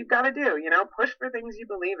 and that's what you've got to do. Push for things you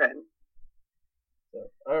believe in.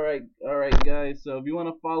 All right, guys. So if you want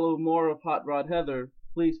to follow more of Hot Rod Heather,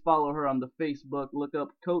 please follow her on the Facebook. Look up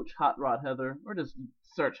Coach Hot Rod Heather, or just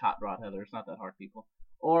search Hot Rod Heather. It's not that hard, people.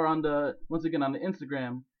 Or on the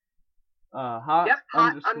Instagram. Hot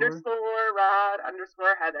 _Rod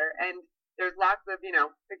 _Heather, and there's lots of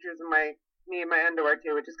pictures of me in my underwear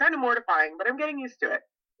too, which is kind of mortifying, but I'm getting used to it.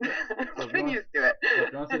 If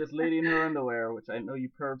you want to see this lady in her underwear, which I know you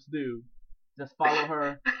pervs do, just follow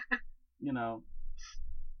her.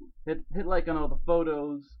 Hit like on all the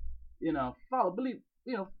photos.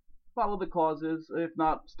 Follow the causes. If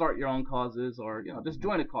not, start your own causes, or just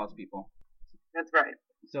join a cause, people. That's right.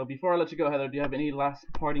 So before I let you go, Heather, do you have any last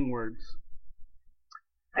parting words?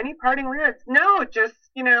 Any parting words? No, just,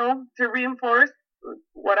 to reinforce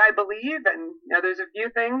what I believe. And, there's a few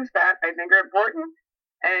things that I think are important.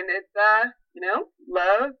 And it's,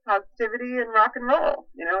 love, positivity, and rock and roll.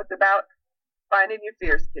 It's about finding your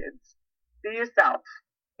fierce, kids. Be yourself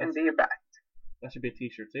and be your best. That should be a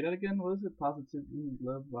t-shirt. Say that again. What is it? Positivity,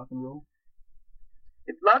 love, rock and roll?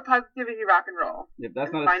 It's love, positivity, rock and roll. If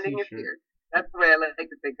that's not finding a t-shirt. Your fierce. That's the way I like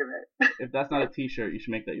to think of it. If that's not a t-shirt, you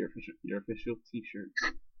should make that your official t-shirt.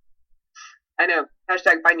 I know.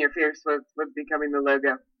 Hashtag Find Your Fierce was becoming the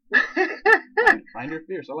logo. Find Your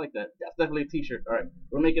Fierce. I like that. That's definitely a t-shirt. All right.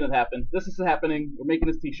 We're making it happen. This is happening. We're making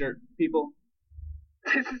this t-shirt. People.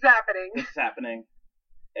 This is happening. This is happening.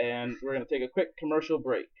 And we're going to take a quick commercial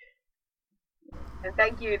break. And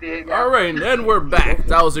thank you, Diego. All right, and we're back.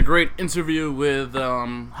 That was a great interview with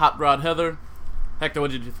Hot Rod Heather. Hector,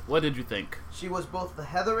 what did you think? She was both the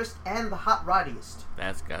Heatherist and the Hot Roddiest.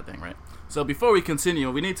 That's goddamn right. So before we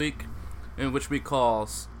continue, we need to week in which we call,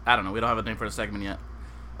 I don't know, we don't have a name for the segment yet.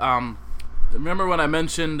 Remember when I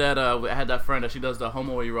mentioned that I had that friend that she does the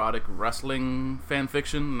homoerotic wrestling fan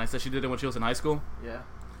fiction, and I said she did it when she was in high school? Yeah.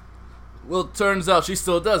 Well, it turns out she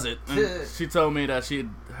still does it. And she told me that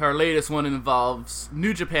her latest one involves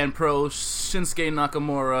New Japan Pro, Shinsuke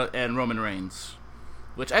Nakamura, and Roman Reigns.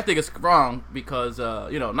 Which I think is wrong because,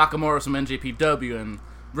 Nakamura's from NJPW and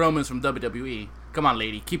Roman's from WWE. Come on,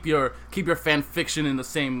 lady, keep your fan fiction in the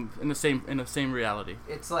same reality.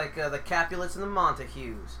 It's like the Capulets and the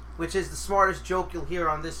Montagues, which is the smartest joke you'll hear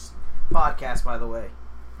on this podcast, by the way.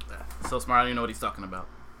 So smart, I don't even know what he's talking about.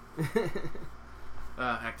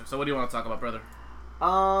 Hector, so what do you want to talk about, brother?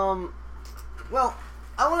 Well,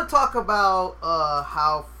 I want to talk about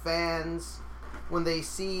how fans, when they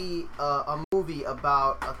see a movie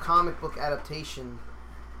about a comic book adaptation,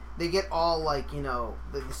 they get all like, you know,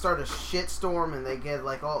 they start a shitstorm and they get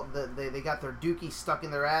like all they got their dookie stuck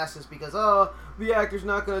in their asses because the actor's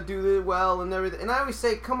not gonna do it well and everything. And I always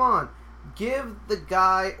say, come on, give the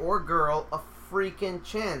guy or girl a freaking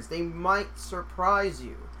chance. They might surprise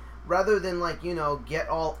you, rather than like, you know, get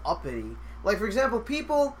all uppity. Like, for example,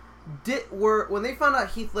 people were when they found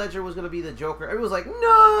out Heath Ledger was gonna be the Joker, everyone was like,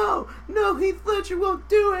 no, Heath Ledger won't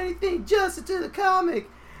do anything justice to the comic.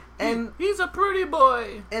 And he's a pretty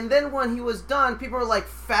boy. And then when he was done, people were like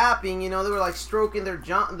fapping, you know, they were like stroking their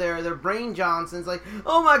brain Johnsons, like,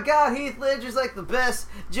 oh my god, Heath Ledger's like the best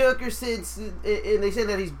Joker since, and they say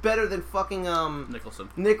that he's better than fucking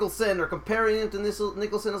Nicholson, or comparing him to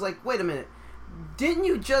Nicholson. I was like, wait a minute, didn't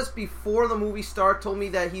you just before the movie start told me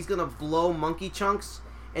that he's gonna blow monkey chunks,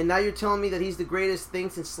 and now you're telling me that he's the greatest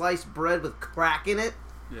thing since sliced bread with crack in it?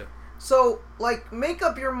 Yeah. So, like, make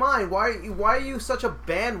up your mind. Why are you such a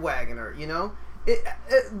bandwagoner, you know?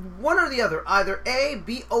 One or the other. Either A,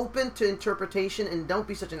 be open to interpretation and don't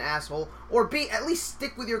be such an asshole, or B, at least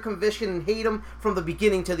stick with your conviction and hate them from the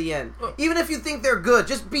beginning to the end. Even if you think they're good,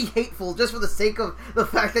 just be hateful just for the sake of the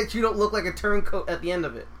fact that you don't look like a turncoat at the end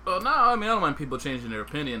of it. Well, no, I mean, I don't mind people changing their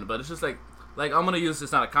opinion, but it's just like I'm going to use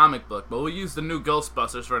this, not a comic book, but we'll use the new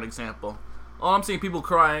Ghostbusters for an example. Oh, I'm seeing people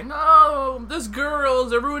crying, oh, this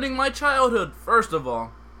girls are ruining my childhood. First of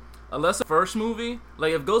all, unless the first movie,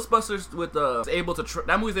 like if Ghostbusters was able to,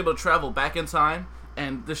 that movie's able to travel back in time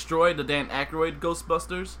and destroy the Dan Aykroyd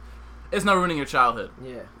Ghostbusters, it's not ruining your childhood.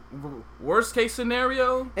 Yeah. Worst case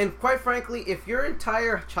scenario. And quite frankly, if your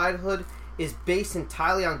entire childhood is based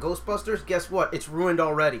entirely on Ghostbusters, guess what? It's ruined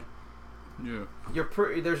already. Yeah.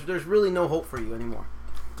 There's really no hope for you anymore.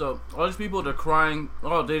 So all these people, they're crying.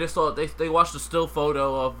 Oh, they watched a still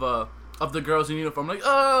photo of the girls in uniform. Like,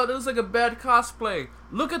 oh, that was like a bad cosplay.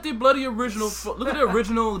 Look at the bloody original. Look at the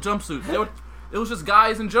original jumpsuits. It was just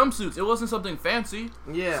guys in jumpsuits. It wasn't something fancy.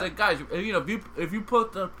 Yeah. It's like, guys, you know, if you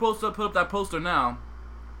put up that poster now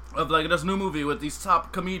of like this new movie with these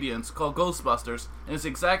top comedians called Ghostbusters, and it's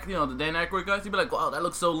exactly, you know, the Dan Aykroyd guys, you'd be like, wow, that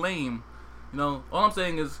looks so lame. You know, all I'm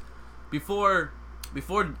saying is before.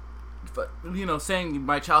 You know, saying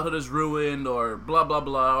my childhood is ruined or blah blah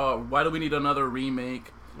blah, or why do we need another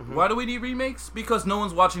remake? Mm-hmm. Why do we need remakes? Because no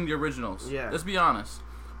one's watching the originals. Yeah. Let's be honest.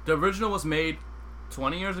 The original was made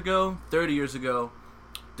 20 years ago, 30 years ago.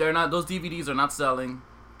 Those DVDs are not selling.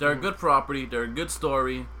 They're a good property, they're a good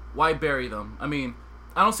story. Why bury them? I mean,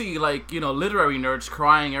 I don't see, like, you know, literary nerds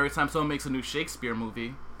crying every time someone makes a new Shakespeare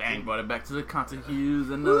movie. Bang, brought it back to the Montagues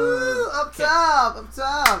and Woo, up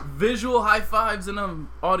top. Visual high fives in an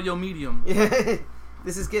audio medium. Yeah.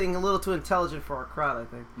 This is getting a little too intelligent for our crowd, I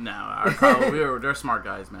think. No, our crowd, they're smart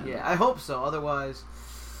guys, man. Yeah, I hope so. Otherwise,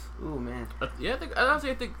 ooh, man. Yeah,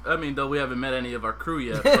 I mean, though we haven't met any of our crew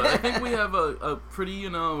yet, but I think we have a pretty, you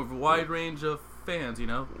know, wide range of fans, you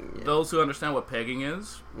know. Yeah. Those who understand what pegging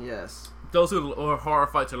is. Yes. Those who are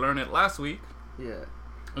horrified to learn it last week. Yeah.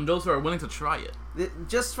 And those who are willing to try it.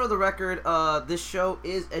 Just for the record, this show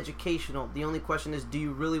is educational. The only question is, do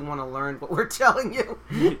you really want to learn what we're telling you?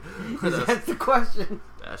 That's the question.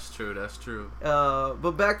 That's true.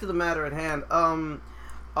 But back to the matter at hand.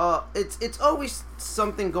 It's always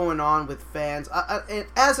something going on with fans. And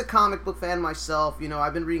as a comic book fan myself, you know,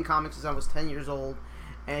 I've been reading comics since I was 10 years old.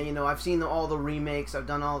 And, you know, I've seen all the remakes. I've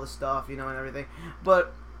done all the stuff, you know, and everything.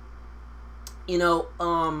 But, you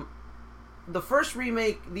know, the first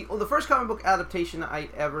remake, the first comic book adaptation I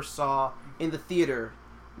ever saw in the theater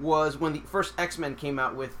was when the first X-Men came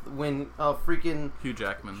out when freaking Hugh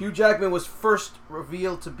Jackman. Hugh Jackman was first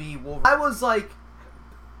revealed to be Wolverine. I was like,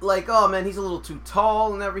 oh man, he's a little too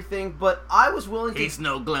tall and everything, but I was willing to... He's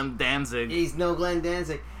no Glenn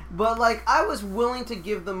Danzig. But, like, I was willing to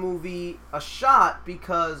give the movie a shot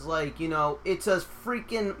because, like, you know, it's a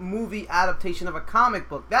freaking movie adaptation of a comic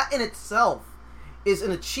book. That in itself is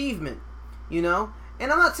an achievement. You know?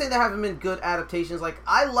 And I'm not saying there haven't been good adaptations. Like,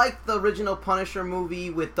 I like the original Punisher movie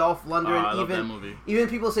with Dolph Lundgren. I love that movie. Even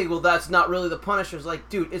people say, well, that's not really the Punisher. It's like,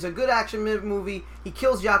 dude, it's a good action movie. He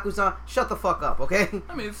kills Yakuza. Shut the fuck up, okay?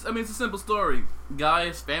 I mean, it's a simple story.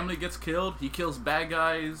 Guy's family gets killed. He kills bad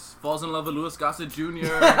guys. Falls in love with Louis Gossett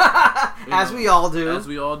Jr. As we all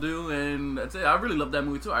do. And that's it. I really love that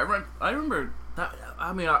movie, too. I remember that.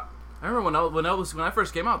 I mean, I remember when I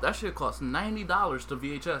first came out, that shit cost $90 to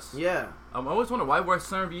VHS. Yeah. I always wonder why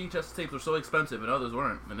certain VHS tapes were so expensive and others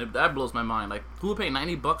weren't, and that blows my mind. Like, who would pay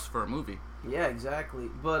 $90 for a movie? Yeah, exactly.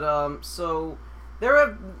 But so there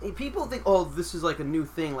are people think, oh, this is like a new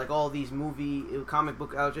thing, like all these comic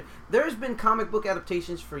book adaptations. There's been comic book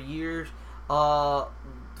adaptations for years.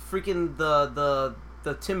 Freaking the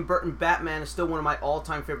Tim Burton Batman is still one of my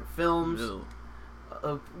all-time favorite films.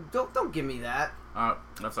 Don't give me that. I'm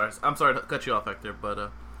sorry to cut you off, Hector,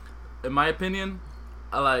 but in my opinion,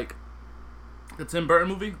 I like the Tim Burton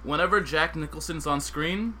movie. Whenever Jack Nicholson's on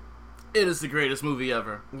screen, it is the greatest movie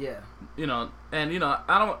ever. Yeah. You know, and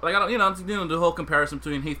I don't the whole comparison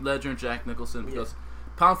between Heath Ledger and Jack Nicholson, because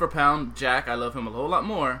pound for pound, Jack, I love him a whole lot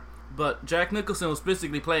more. But Jack Nicholson was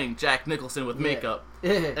basically playing Jack Nicholson with makeup,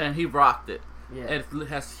 and he rocked it. Yeah. And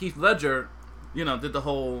has Heath Ledger, did the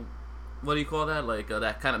whole, what do you call that? Like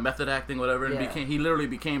that kind of method acting, whatever. And he literally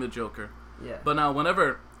became the Joker. Yeah. But now,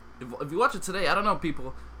 if you watch it today, I don't know,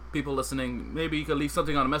 people listening, maybe you could leave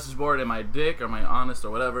something on a message board. Am I dick? Or am I honest?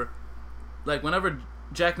 Or whatever. Like, whenever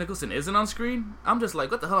Jack Nicholson isn't on screen, I'm just like,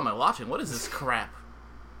 what the hell am I watching? What is this crap?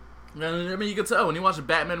 And, I mean, you can tell when you watch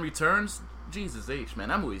Batman Returns, Jesus H, man,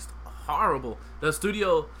 that movie's horrible. The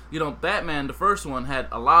studio, Batman, the first one, had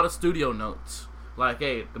a lot of studio notes. Like,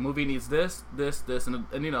 hey, the movie needs this, and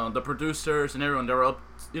the producers and everyone, they're up,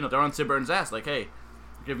 they're on Tim Burton's ass. Like, hey,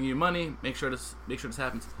 we're giving you money, make sure this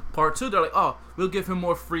happens. Part 2, they're like, oh, we'll give him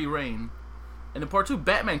more free reign. And in Part 2,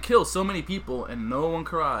 Batman kills so many people and no one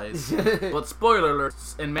cries. But spoiler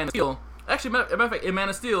alerts, in Man of Steel, actually, matter of fact, in Man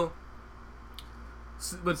of Steel,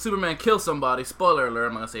 when Superman kills somebody, spoiler alert,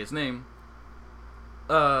 I'm not gonna say his name,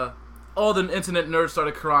 all the internet nerds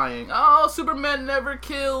started crying. Oh, Superman never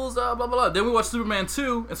kills, blah, blah, blah. Then we watch Superman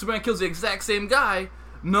 2, and Superman kills the exact same guy.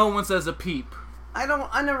 No one says a peep. I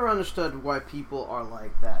never understood why people are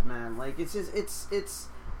like that, man. Like, it's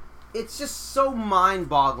just so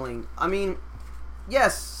mind-boggling. I mean,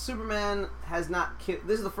 yes, Superman has not killed.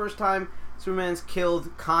 This is the first time Superman's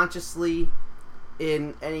killed consciously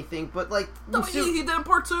in anything, but like, no, he did in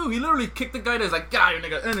Part 2. He literally kicked the guy that's like, "God, you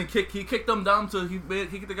nigga," and then he kicked him down to he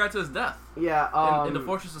kicked the guy to his death. Yeah, in the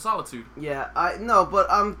Fortress of Solitude. Yeah,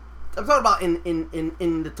 but I'm talking about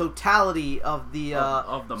in the totality of the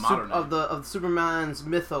modern of Superman's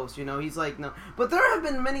mythos. He's like, no, but there have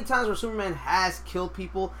been many times where Superman has killed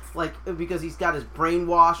people, like because he's got his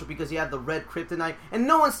brainwash or because he had the red kryptonite, and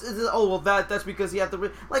no one says, oh well, that's because he had the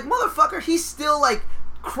red. Like, motherfucker, he's still like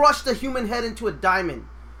crushed a human head into a diamond.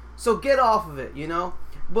 So get off of it,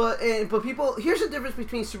 But people, here's the difference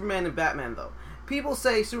between Superman and Batman, though. People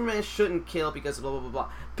say Superman shouldn't kill because of blah, blah, blah,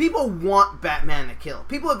 blah. People want Batman to kill.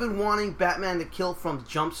 People have been wanting Batman to kill from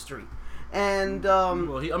Jump Street. And,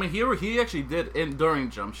 well, he actually did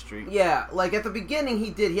during Jump Street. Yeah, like, at the beginning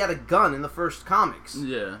he did. He had a gun in the first comics.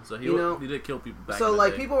 Yeah, so he did kill people back so, in the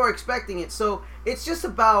like, day. people were expecting it. So, it's just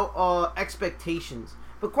about expectations.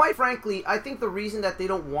 But quite frankly, I think the reason that they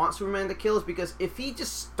don't want Superman to kill is because if he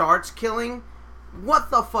just starts killing,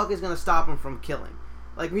 what the fuck is going to stop him from killing?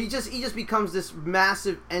 Like, he just becomes this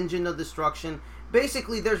massive engine of destruction.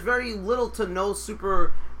 Basically, there's very little to no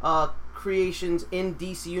super creations in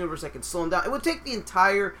DC Universe that can slow him down. It would take the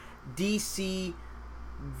entire DC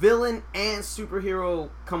villain and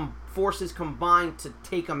superhero forces combined to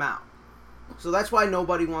take him out. So that's why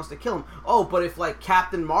nobody wants to kill him. Oh, but if, like,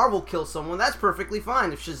 Captain Marvel kills someone, that's perfectly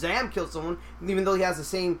fine. If Shazam kills someone, even though he has the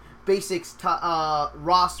same basic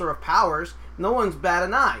roster of powers, no one's bat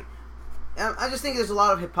an eye. I just think there's a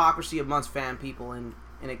lot of hypocrisy amongst fan people, and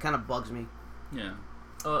it kind of bugs me. Yeah.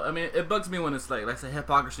 I mean, it bugs me when it's like say,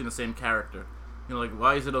 hypocrisy in the same character. Like,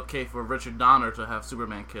 why is it okay for Richard Donner to have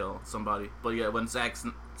Superman kill somebody? But yeah, when Zack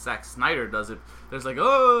Snyder does it, there's like,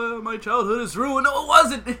 oh, my childhood is ruined. No, it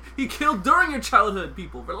wasn't. He killed during your childhood,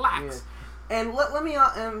 people. Relax. Yeah. And let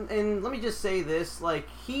me just say this: like,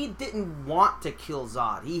 he didn't want to kill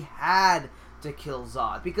Zod. He had to kill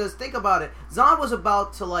Zod because think about it. Zod was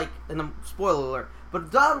about to and a spoiler alert,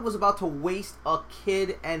 but Zod was about to waste a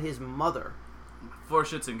kid and his mother. For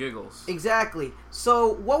shits and giggles. Exactly.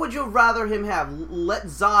 So, what would you rather him have? Let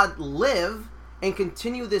Zod live and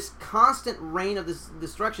continue this constant reign of this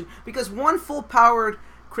destruction? Because one full-powered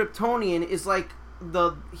Kryptonian is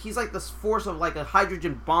he's like the force of like a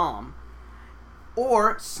hydrogen bomb.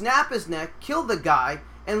 Or snap his neck, kill the guy,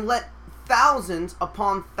 and let thousands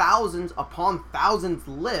upon thousands upon thousands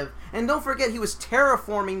live. And don't forget, he was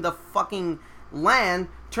terraforming the fucking land,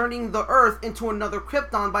 turning the Earth into another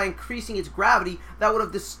Krypton by increasing its gravity that would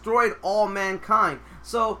have destroyed all mankind.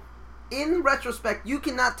 So, in retrospect, you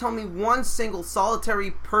cannot tell me one single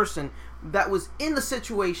solitary person that was in the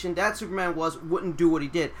situation that Superman wouldn't do what he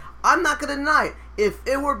did. I'm not gonna deny it. If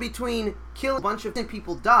it were between killing a bunch of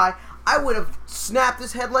people die, I would have snapped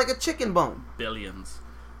his head like a chicken bone. Billions.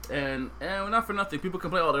 And not for nothing, people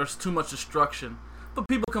complain, oh, there's too much destruction. But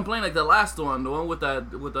people complain like the last one, the one with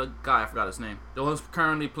the guy, I forgot his name. The one who's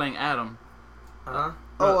currently playing Adam.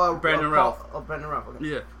 Brandon Ralph. Brandon Ralph. Okay.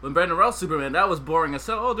 Yeah, when Brandon Ralph's Superman, that was boring as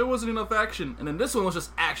hell. Oh, there wasn't enough action. And then this one was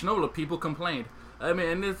just action over. People complained. I mean,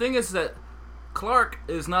 and the thing is that Clark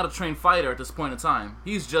is not a trained fighter at this point in time.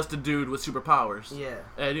 He's just a dude with superpowers. Yeah.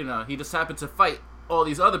 And, he just happened to fight all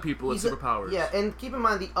these other people with superpowers. Yeah, and keep in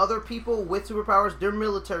mind, the other people with superpowers, they're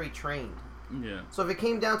military trained. Yeah. So if it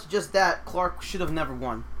came down to just that, Clark should have never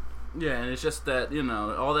won. Yeah, and it's just that,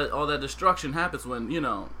 all that destruction happens when,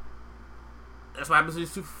 that's what happens when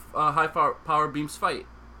these two high-power beings fight.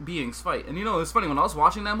 And, it's funny, when I was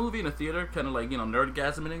watching that movie in the theater, kind of like,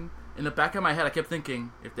 nerdgasming, in the back of my head, I kept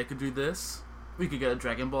thinking, if they could do this, we could get a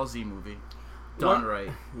Dragon Ball Z movie. Done right.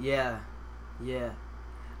 Yeah.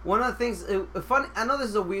 One of the things, funny, I know this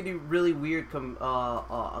is a really weird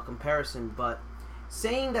comparison, but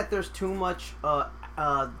saying that there's too much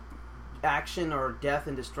action or death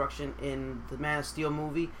and destruction in the Man of Steel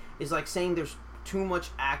movie is like saying there's too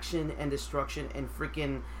much action and destruction in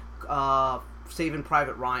freaking Saving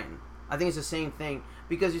Private Ryan. I think it's the same thing,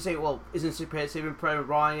 because you say, well, isn't Saving Private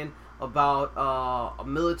Ryan about a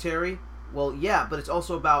military? Well, yeah, but it's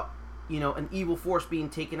also about an evil force being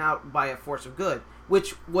taken out by a force of good.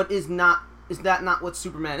 Which is that not what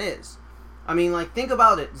Superman is? I mean, like, think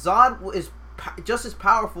about it. Zod is just as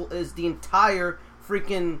powerful as the entire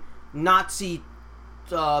freaking Nazi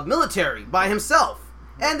military by himself,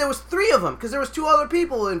 and there was 3 of them because there was 2 other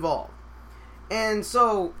people involved, and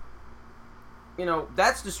so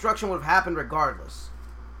that's destruction would have happened regardless.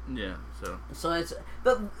 Yeah. So it's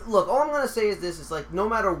look. All I'm gonna say is this: is like no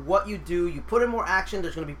matter what you do, you put in more action.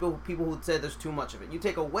 There's gonna be people who say there's too much of it. You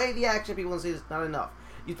take away the action, people will say there's not enough.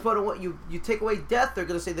 You take away death, they're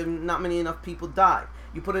gonna say there's not many enough people died.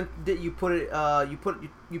 You put in death,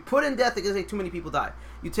 they're gonna say too many people died.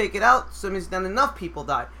 You take it out, so it means not enough people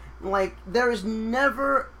died. Like, there is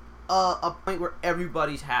never a point where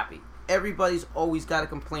everybody's happy. Everybody's always got a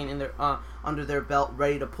complaint in their under their belt,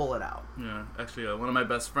 ready to pull it out. Yeah, actually, one of my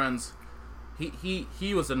best friends,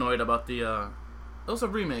 he was annoyed about the it was a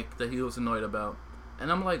remake that he was annoyed about,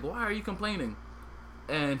 and I'm like, why are you complaining?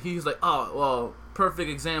 And he's like, oh, well, perfect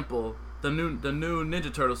example, the new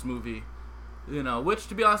Ninja Turtles movie, which,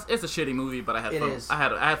 to be honest, it's a shitty movie, but I had fun.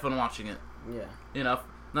 I had fun watching it. Yeah.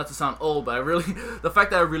 Not to sound old, but the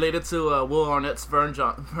fact that I related to Will Arnett's Vern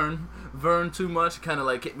too much kind of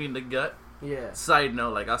like hit me in the gut. Yeah. Side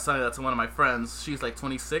note, like, I was telling that to one of my friends. She's like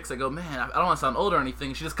 26. I go, man, I don't want to sound old or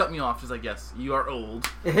anything. She just cut me off. She's like, yes, you are old.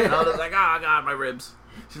 And I was like, oh god, my ribs.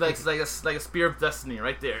 She's like, it's like a spear of destiny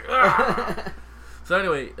right there. So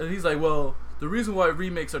anyway, he's like, well, the reason why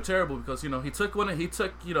remakes are terrible because he went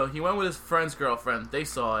with his friend's girlfriend. They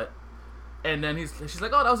saw it. And then she's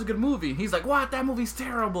like, oh, that was a good movie. He's like, what? That movie's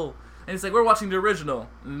terrible. And he's like, we're watching the original.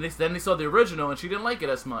 And then they saw the original, and she didn't like it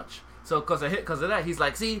as much. So because of that, he's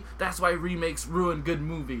like, see, that's why remakes ruin good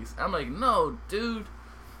movies. I'm like, no, dude.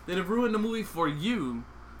 They'd have ruined the movie for you.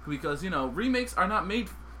 Because, remakes are not made...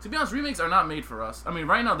 To be honest, remakes are not made for us. I mean,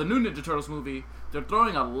 right now, the new Ninja Turtles movie, they're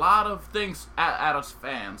throwing a lot of things at us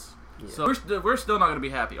fans. Yeah. So we're still not going to be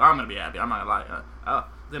happy. I'm going to be happy. I'm not going to lie.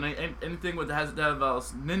 Then anything that has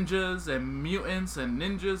ninjas and mutants and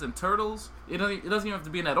ninjas and turtles, it doesn't even have to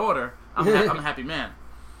be in that order. I'm a happy man.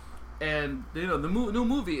 And the new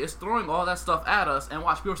movie is throwing all that stuff at us, and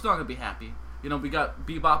watch, people are still gonna be happy. We got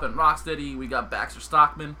Bebop and Rocksteady, we got Baxter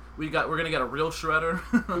Stockman, we're gonna get a real Shredder.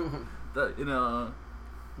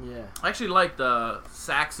 Yeah. I actually liked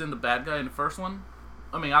Saxon, the bad guy in the first one.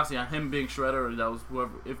 I mean, obviously, him being Shredder, that was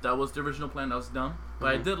whoever. If that was the original plan, that was dumb.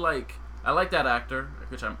 But I like that actor,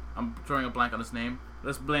 which I'm drawing a blank on his name.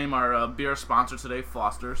 Let's blame our beer sponsor today,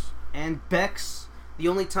 Foster's. And Beck's. The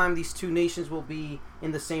only time these two nations will be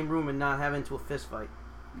in the same room and not have into a fist fight.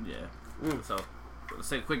 Yeah. So let's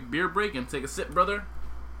take a quick beer break and take a sip, brother.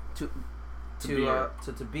 To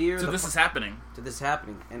beer. To this is happening. To this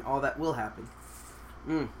happening, and all that will happen.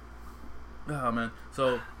 Oh man.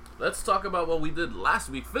 So let's talk about what we did last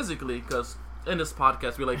week physically, because in this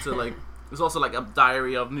podcast we like to it's also like a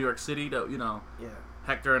diary of New York City that Yeah.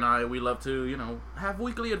 Hector and I, we love to have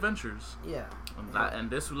weekly adventures. Yeah. And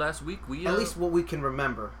this last week we at least what we can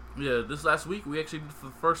remember. Yeah, this last week we actually did for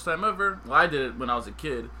the first time ever. Well, I did it when I was a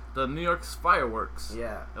kid. The New York's fireworks.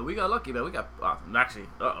 Yeah. And we got lucky, man. We got actually.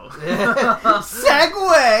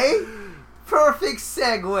 Segway. Perfect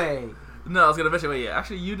segue. No, I was gonna mention. Wait, yeah.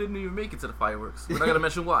 Actually, you didn't even make it to the fireworks. We're not gonna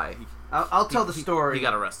mention why. I'll tell the story. He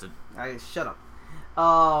got arrested. Shut up.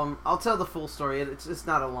 I'll tell the full story. It's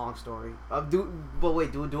not a long story.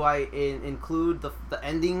 Do I include the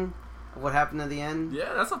ending of what happened at the end?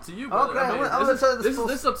 Yeah, that's up to you. Okay, I mean, I'm gonna tell you this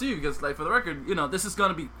is up to you because, like, for the record, you know, this is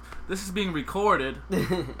being recorded,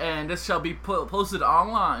 and this shall be posted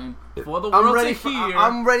online for the world to hear.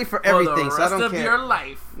 I'm ready for everything, for the so I rest don't of care. your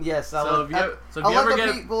life. Yes, I'll let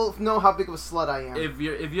the people know how big of a slut I am. If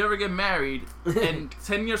you ever get married, and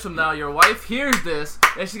 10 years from now your wife hears this,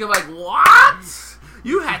 and she's gonna be like, "What?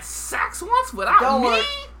 You had sex once without Don't me?" worry.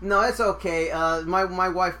 No, it's okay. My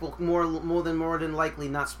wife will more than likely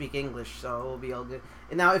not speak English, so it'll be all good.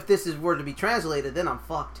 And now, if this were to be translated, then I'm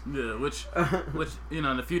fucked. Yeah, which you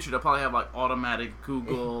know, in the future they'll probably have like automatic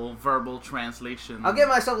Google verbal translation. I'll get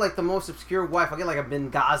myself like the most obscure wife. I'll get like a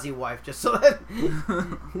Benghazi wife, just so that.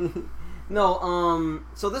 No,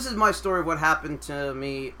 so this is my story of what happened to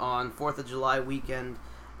me on 4th of July weekend.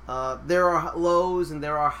 There are lows and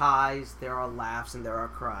there are highs, there are laughs and there are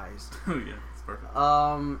cries. Oh yeah, it's perfect.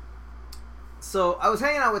 So I was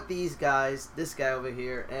hanging out with these guys, this guy over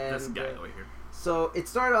here, and This guy over here. so it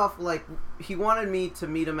started off like he wanted me to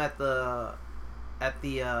meet him at the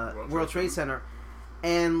World Trade Center,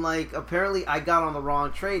 and like apparently I got on the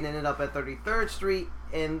wrong train and ended up at 33rd Street,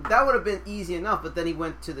 and that would have been easy enough. But then he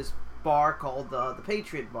went to this bar called the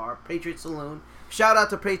Patriot Bar, Patriot Saloon. Shout out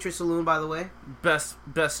to Patriot Saloon, by the way.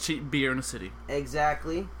 Best cheap beer in the city.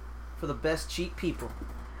 Exactly, for the best cheap people.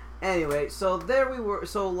 Anyway, so there we were.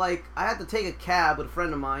 So like, I had to take a cab with a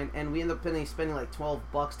friend of mine, and we ended up spending like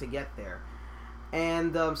 $12 to get there.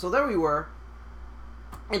 And so there we were,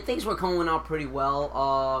 and things were going out pretty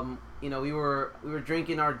well. You know, we were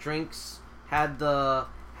drinking our drinks. Had the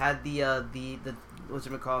what's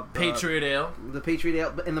it called? Patriot Ale. The Patriot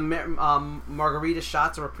Ale, and the margarita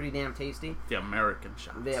shots were pretty damn tasty. The American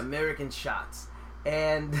shots. The American shots.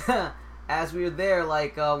 And as we were there,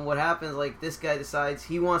 like, what happens, like, this guy decides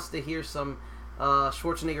he wants to hear some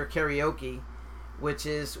Schwarzenegger karaoke, which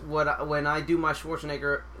is when I do my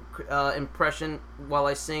Schwarzenegger impression while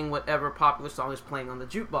I sing whatever popular song is playing on the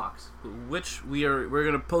jukebox. Which we're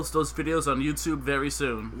gonna post those videos on YouTube very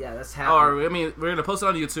soon. Yeah, that's happening. Or I mean, we're gonna post it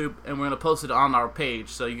on YouTube and we're gonna post it on our page,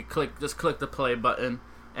 so you can click the play button,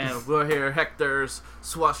 and we'll hear Hector's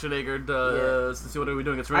Schwarzenegger does. Yeah. See what are we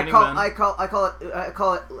doing? It's raining. I call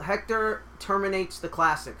it Hector terminates the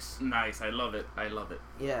classics. Nice, I love it.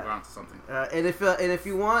 Yeah, we're onto something. And if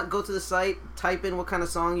you want, go to the site, type in what kind of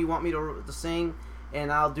song you want me to sing, and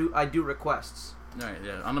I do requests. All right,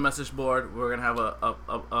 yeah. On the message board, we're gonna have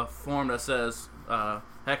a form that says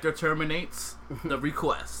Hector terminates the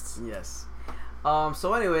requests. Yes.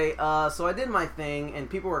 So anyway, so I did my thing, and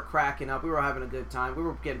people were cracking up. We were having a good time. We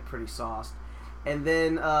were getting pretty sauced. And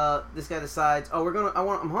then this guy decides, I'm hungry. I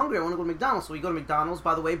want to go to McDonald's. So we go to McDonald's.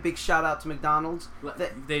 By the way, big shout out to McDonald's.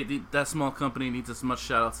 That small company needs as much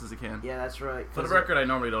shout outs as it can. Yeah, that's right. For the record, I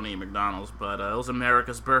normally don't eat McDonald's, but it was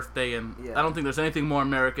America's birthday, and I don't think there's anything more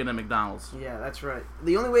American than McDonald's. Yeah, that's right.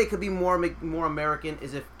 The only way it could be more American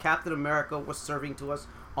is if Captain America was serving to us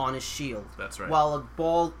on his shield. That's right. While a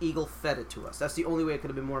bald eagle fed it to us. That's the only way it could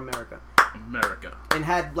have been more America. And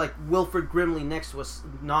had like Wilford Brimley next to us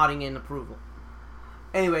nodding in approval.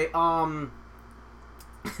 Anyway, I don't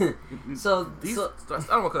know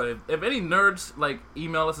if any nerds like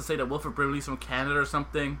email us to say that Wilford Brimley's from Canada or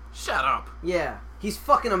something, shut up. Yeah, he's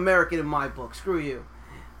fucking American in my book. Screw you.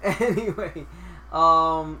 Anyway, we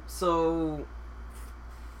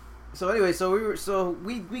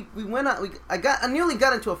went out. I nearly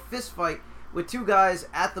got into a fist fight with two guys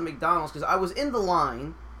at the McDonald's because I was in the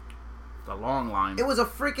line. The long line. It was a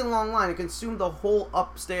freaking long line. It consumed the whole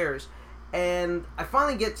upstairs. And I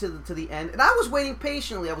finally get to the end, and I was waiting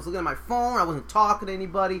patiently. I was looking at my phone. I wasn't talking to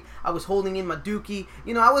anybody. I was holding in my dookie.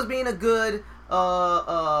 You know, I was being a good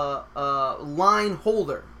line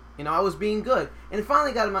holder. You know, I was being good. And it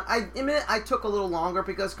finally got in my... I took a little longer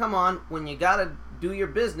because, come on, when you gotta do your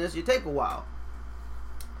business, you take a while.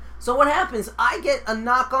 So what happens? I get a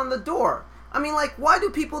knock on the door. I mean, like, why do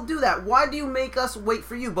people do that? Why do you make us wait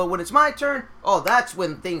for you? But when it's my turn, that's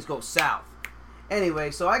when things go south. Anyway,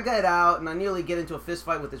 so I get out, and I nearly get into a fist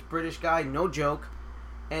fight with this British guy, no joke,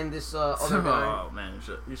 and this other guy. Oh, man,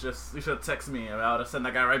 you should text me. I would have sent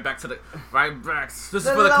that guy right back. This is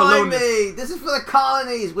for the colonies. This is for the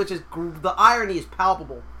colonies, which is, the irony is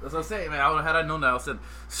palpable. That's what I'm saying, man. Had I known that, I would have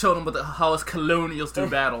showed them how us colonials do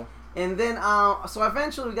battle. And then, so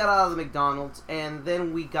eventually we got out of the McDonald's, and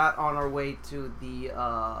then we got on our way to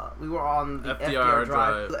we were on the FDR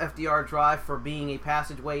Drive. The FDR Drive for being a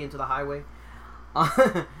passageway into the highway.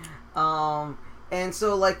 And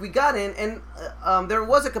so, like, we got in, and there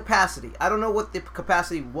was a capacity. I don't know what the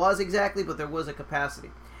capacity was exactly, but there was a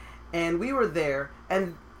capacity. And we were there,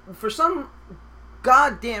 and for some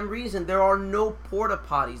goddamn reason, there are no porta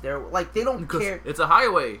potties there. Like, they don't care. It's a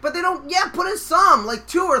highway. But they don't, put in some. Like,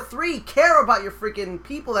 2 or 3 care about your freaking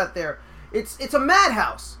people out there. It's a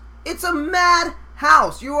madhouse. It's a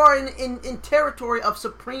madhouse. You are in territory of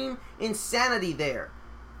supreme insanity there.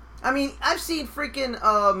 I mean, I've seen freaking,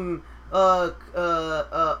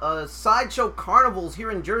 sideshow carnivals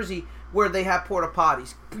here in Jersey where they have porta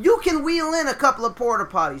potties. You can wheel in a couple of porta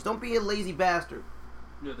potties. Don't be a lazy bastard.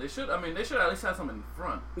 Yeah, they should. I mean, they should at least have some in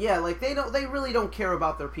front. Yeah, like they really don't care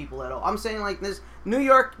about their people at all. I'm saying like this, New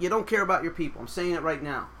York, you don't care about your people. I'm saying it right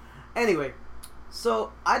now. Anyway,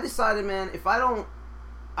 so I decided, man,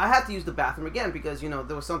 I had to use the bathroom again because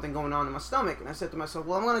there was something going on in my stomach, and I said to myself,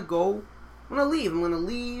 well, I'm gonna leave. I'm gonna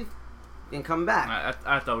leave and come back.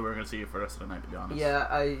 I thought we were gonna see you for the rest of the night, to be honest.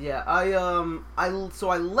 So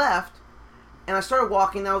I left, and I started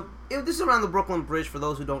walking. Now this is around the Brooklyn Bridge for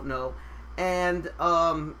those who don't know, and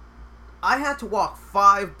I had to walk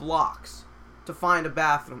 5 blocks to find a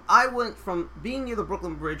bathroom. I went from being near the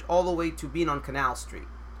Brooklyn Bridge all the way to being on Canal Street,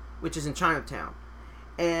 which is in Chinatown,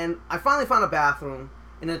 and I finally found a bathroom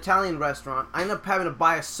in an Italian restaurant. I ended up having to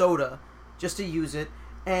buy a soda just to use it,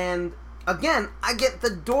 and again, I get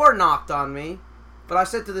the door knocked on me, but I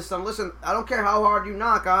said to this son, listen, I don't care how hard you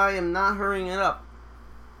knock, I am not hurrying it up.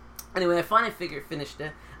 Anyway, I finally finished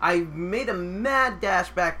it. I made a mad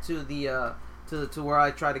dash back to the to where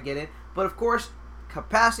I tried to get in, but of course,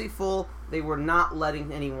 capacity full. They were not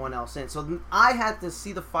letting anyone else in, so I had to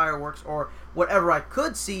see the fireworks or whatever I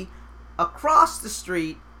could see across the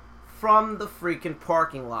street from the freaking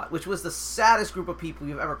parking lot, which was the saddest group of people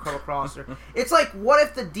you've ever come across. It's like, what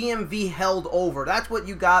if the DMV held over? That's what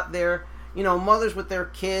you got there. Mothers with their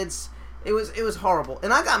kids. It was horrible,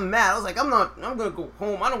 and I got mad. I was like, I'm gonna go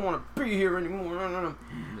home. I don't want to be here anymore. No.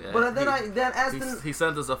 Yeah, but then he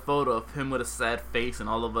sent us a photo of him with a sad face, and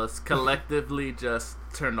all of us collectively just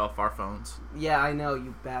turned off our phones. Yeah, I know,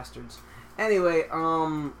 you bastards. Anyway,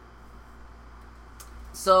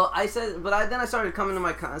 so I said, but then I started coming to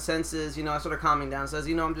my senses. I started calming down. Says,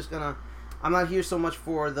 I'm not here so much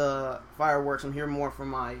for the fireworks. I'm here more for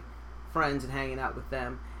my friends and hanging out with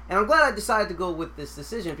them. And I'm glad I decided to go with this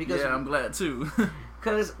decision because I'm glad too.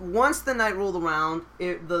 Because once the night rolled around,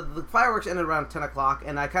 the fireworks ended around 10 o'clock,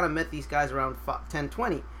 and I kind of met these guys around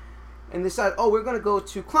 10:20, and they decided, we're going to go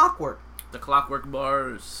to Clockwork. The Clockwork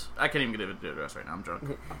bars. I can't even get the address right now. I'm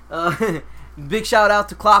drunk. Big shout out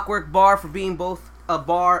to Clockwork Bar for being both a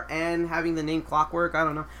bar and having the name Clockwork. I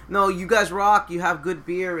don't know. No, you guys rock. You have good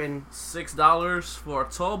beer and $6 for a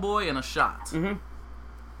tall boy and a shot. Mm-hmm.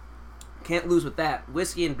 Can't lose with that.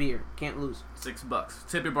 Whiskey and beer. Can't lose. $6.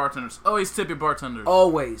 Tip your bartenders. Always tip your bartenders.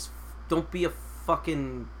 Always. Don't be a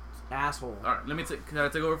fucking asshole. All right, can I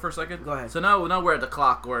take over for a second? Go ahead. So now we're at the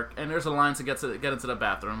Clockwork, and there's a line to get into the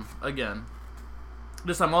bathroom again.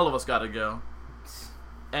 This time all of us gotta go.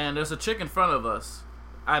 And there's a chick in front of us.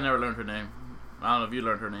 I never learned her name. I don't know if you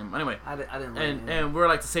learned her name. Anyway, I didn't learn her name. And we're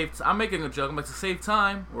like, to save. I'm making a joke. I'm like, to save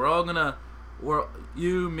time,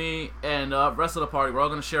 you, me, and the rest of the party, we're all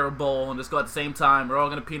gonna share a bowl and just go at the same time. We're all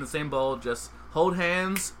gonna pee in the same bowl. Just hold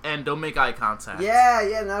hands and don't make eye contact.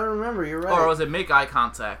 Yeah, now I remember. You're right. Or was it make eye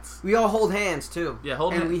contact? We all hold hands too. Yeah,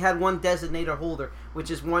 hold hands. And we had one designator holder,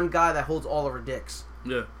 which is one guy that holds all of our dicks.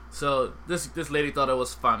 Yeah. So this lady thought it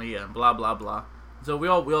was funny and blah blah blah. So we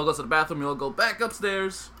all go to the bathroom. We all go back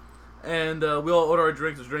upstairs, and we all order our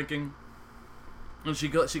drinks. Is drinking. And she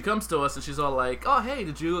comes to us and she's all like, "Oh, hey,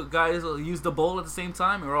 did you guys use the bowl at the same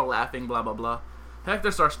time?" And we're all laughing, blah blah blah.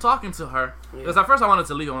 Hector starts talking to her because at first I wanted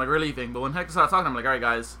to leave. I'm like, "We're leaving," but when Hector started talking, I'm like, "All right,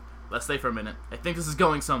 guys, let's stay for a minute. I think this is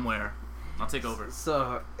going somewhere. I'll take over."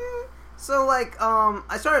 So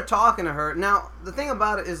I started talking to her. Now the thing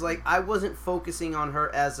about it is, like, I wasn't focusing on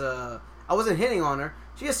her I wasn't hitting on her.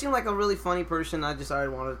 She just seemed like a really funny person. I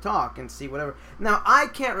decided I wanted to talk and see whatever. Now I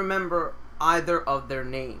can't remember either of their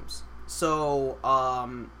names. So,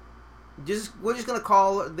 we're just gonna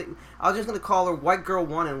call her. I was just gonna call her White Girl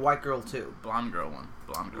 1 and White Girl 2. Blonde Girl 1,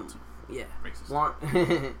 Blonde Girl 2. Yeah. Racist.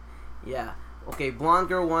 Blonde. Yeah. Okay, Blonde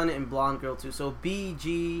Girl 1 and Blonde Girl 2. So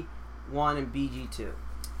BG 1 and BG 2.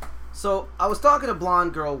 So I was talking to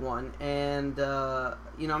Blonde Girl 1, and I'm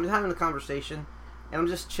just having a conversation, and I'm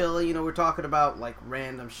just chilling. We're talking about like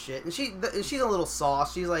random shit, and she's a little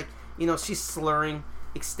sauce. She's like, she's slurring,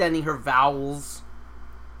 extending her vowels.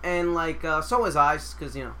 And, like, so was I,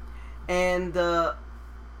 because, and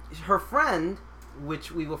her friend,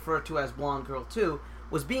 which we refer to as Blonde Girl 2,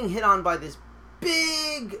 was being hit on by this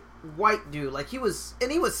big white dude. Like he was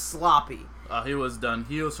sloppy. He was done.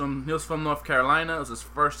 He was from North Carolina. It was his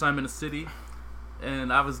first time in the city,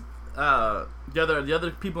 and I was the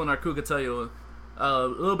other people in our crew could tell you. A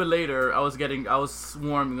little bit later, I was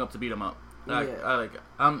warming up to beat him up.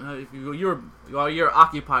 If while you're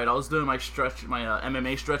occupied, I was doing my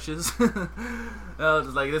MMA stretches. I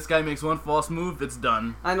was like, this guy makes one false move, it's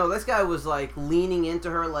done. I know this guy was like leaning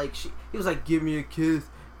into her, like he was like, give me a kiss,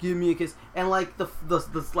 and like the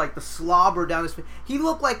slobber down his face. He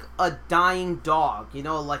looked like a dying dog, you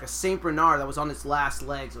know, like a Saint Bernard that was on its last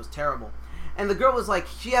legs. It was terrible. And the girl was like,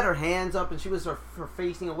 she had her hands up and she was her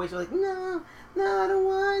facing away. She was like, no, I don't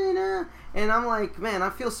want it. No. And I'm like, man, I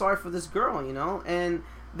feel sorry for this girl, you know. And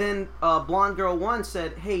then Blonde Girl 1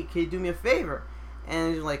 said, hey, can you do me a favor?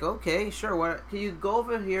 And he's like, okay, sure. What? Can you go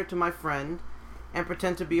over here to my friend and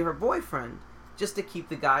pretend to be her boyfriend just to keep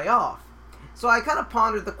the guy off? So I kind of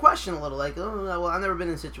pondered the question a little, like, oh, well, I've never been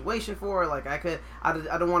in a situation before. Like, I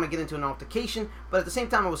don't want to get into an altercation, but at the same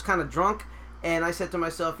time, I was kind of drunk, and I said to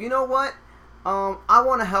myself, you know what? I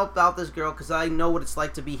want to help out this girl because I know what it's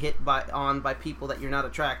like to be hit by people that you're not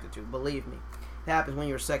attracted to. Believe me, it happens when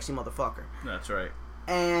you're a sexy motherfucker. That's right.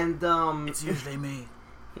 And it's usually me.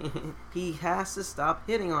 He has to stop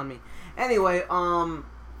hitting on me. Anyway,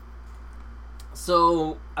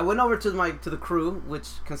 so I went over to the crew, which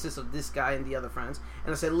consists of this guy and the other friends,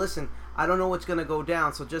 and I said, listen, I don't know what's gonna go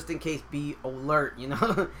down, so just in case, be alert, you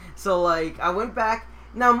know. So like I went back.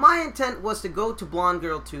 Now, my intent was to go to Blonde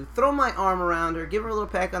Girl 2, throw my arm around her, give her a little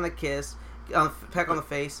peck on the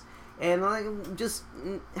face, and like just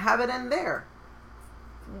have it end there.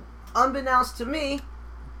 Unbeknownst to me,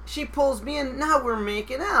 she pulls me in. Now we're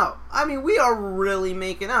making out. I mean, we are really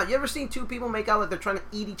making out. You ever seen two people make out like they're trying to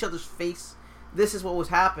eat each other's face? This is what was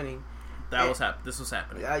happening. This was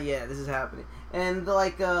happening. Yeah, this is happening. And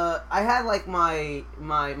like, I had like my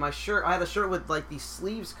shirt. I had a shirt with like these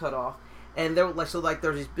sleeves cut off. And there, like, so like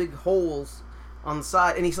there's these big holes on the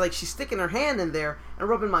side, and she's sticking her hand in there and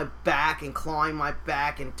rubbing my back and clawing my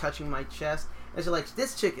back and touching my chest. And she's like,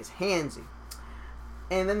 this chick is handsy.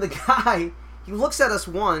 And then the guy, he looks at us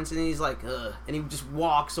once and he's like, ugh, and he just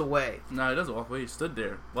walks away. No, he doesn't walk away. He stood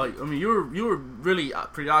there. Like, I mean, you were really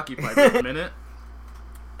preoccupied for a minute.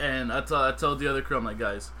 And I told the other crew, I'm like,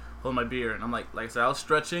 guys, hold my beer. And I'm like I said, I was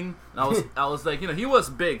stretching. And I was like, you know, he was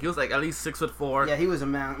big. He was like at least 6'4". Yeah, he was a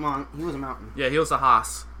mountain. He was a mountain. Yeah, he was a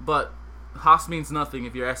Haas. But Haas means nothing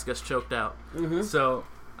if your ass gets choked out. Mm-hmm. So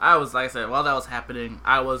I was, like I said, while that was happening,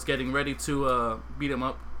 I was getting ready to beat him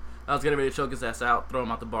up. I was getting ready to choke his ass out, throw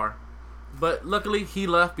him out the bar. But luckily, he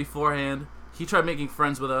left beforehand. He tried making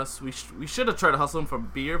friends with us. We should have tried to hustle him for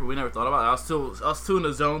beer, but we never thought about it. I was too in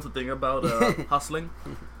the zone to think about hustling.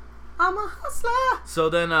 I'm a hustler. So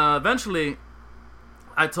then, eventually,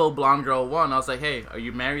 I told Blonde Girl 1, I was like, hey, are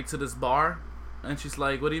you married to this bar? And she's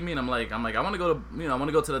like, what do you mean? I'm like, I want to go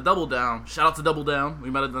to the Double Down. Shout out to Double Down. We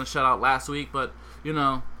might have done a shout out last week, but, you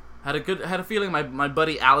know, had a feeling my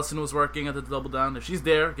buddy Allison was working at the Double Down. If she's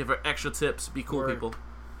there, give her extra tips. Be cool, people.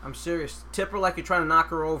 I'm serious. Tip her like you're trying to knock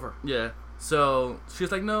her over. Yeah. So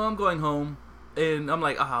she's like, no, I'm going home. And I'm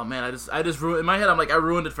like, oh man, I just ruined, in my head, I'm like, I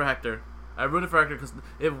ruined it for Hector. I ruined it for Hector because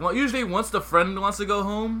usually once the friend wants to go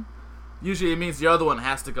home, usually it means the other one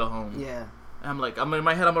has to go home. Yeah. And I'm like, I'm in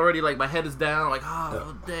my head, I'm already like, my head is down. I'm like,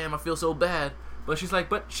 oh damn, I feel so bad. But she's like,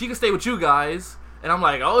 but she can stay with you guys. And I'm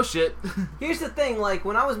like, oh shit. Here's the thing, like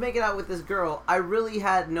when I was making out with this girl, I really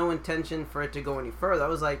had no intention for it to go any further. I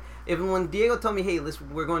was like, even when Diego told me, hey,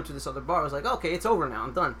 we're going to this other bar, I was like, okay, it's over now,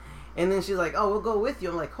 I'm done. And then she's like, oh, we'll go with you.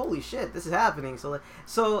 I'm like, holy shit, this is happening.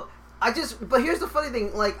 But here's the funny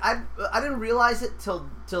thing, like I didn't realize it till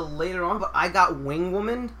later on, but I got wing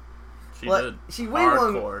womaned. She did. She wing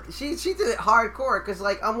woman. She did it hardcore because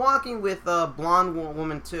like I'm walking with a blonde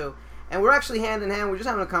woman too, and we're actually hand in hand. We're just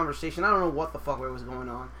having a conversation. I don't know what the fuck was going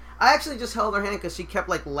on. I actually just held her hand because she kept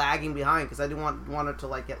like lagging behind because I didn't want her to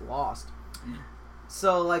like get lost.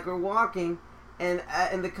 So like we're walking, and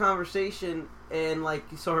in the conversation, and like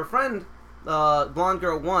so her friend, Blonde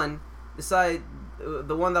Girl 1, decided.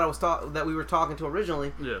 The one that we were talking to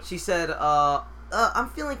originally, yeah. She said, I'm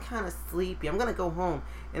feeling kind of sleepy. I'm gonna go home.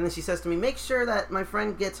 And then she says to me, make sure that my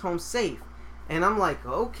friend gets home safe. And I'm like,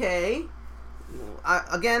 okay.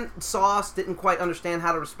 Again, Sauce didn't quite understand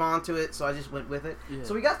how to respond to it, so I just went with it. Yeah.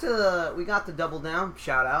 So we got to Double Down.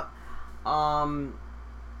 Shout out.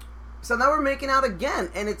 So now we're making out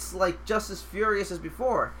again, and it's like just as furious as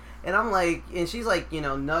before. And I'm like, and she's like, you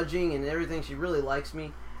know, nudging and everything. She really likes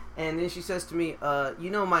me. And then she says to me, you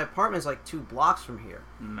know, my apartment's like 2 blocks from here.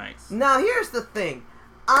 Nice. Now, here's the thing.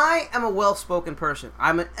 I am a well-spoken person.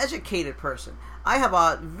 I'm an educated person. I have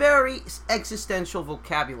a very existential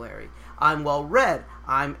vocabulary. I'm well read.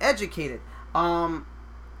 I'm educated. And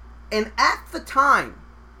at the time,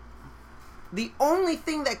 the only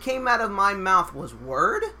thing that came out of my mouth was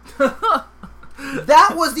word.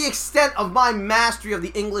 That was the extent of my mastery of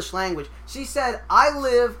the English language. She said, I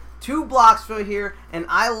live 2 blocks from here, and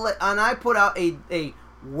I put out a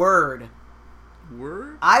word.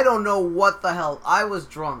 Word? I don't know what the hell. I was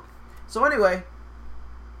drunk. So anyway,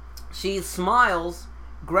 she smiles,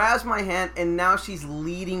 grabs my hand, and now she's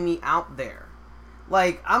leading me out there.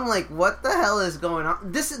 Like, I'm like, what the hell is going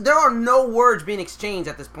on? There are no words being exchanged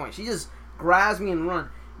at this point. She just grabs me and runs.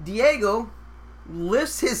 Diego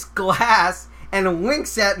lifts his glass and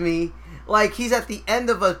winks at me like he's at the end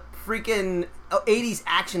of a freaking 80s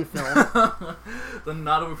action film. The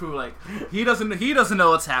nod of approval, like he doesn't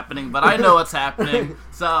know what's happening, but I know what's happening.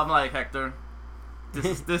 So I'm like, Hector,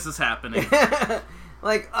 this is happening.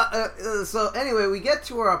 So anyway, we get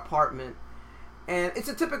to her apartment, and it's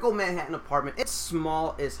a typical Manhattan apartment. It's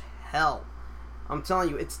small as hell. I'm telling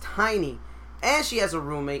you, it's tiny, and she has a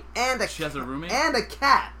roommate and a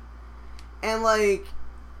cat, and like,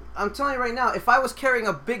 I'm telling you right now, if I was carrying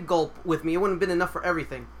a big gulp with me, it wouldn't have been enough for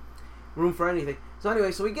everything. Room for anything. So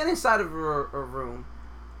anyway, so we get inside of her room,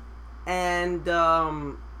 and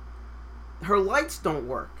her lights don't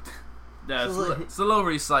work. Yeah, it's the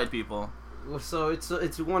Lower East Side people. So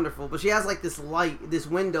it's wonderful, but she has like this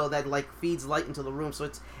window that like feeds light into the room, so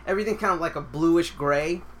it's everything kind of like a bluish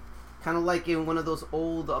gray, kind of like in one of those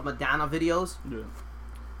old Madonna videos. Yeah.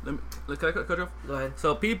 Can I cut you off? Go ahead.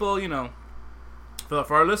 So people,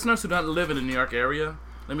 for our listeners who don't live in the New York area,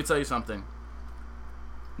 let me tell you something.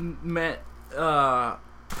 Man,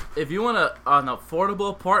 if you want an affordable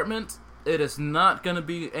apartment, it is not going to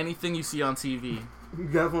be anything you see on TV.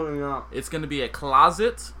 Definitely not. It's going to be a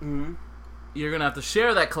closet. Mm-hmm. You're going to have to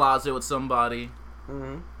share that closet with somebody.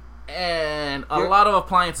 Mm-hmm. And a lot of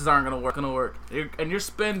appliances aren't going to work. And you're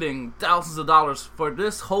spending thousands of dollars for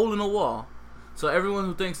this hole in the wall. So everyone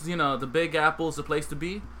who thinks, the Big Apple is the place to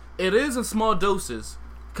be, it is in small doses.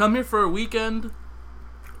 Come here for a weekend,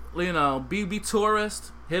 be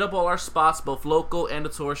tourist, hit up all our spots, both local and the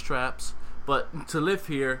tourist traps. But to live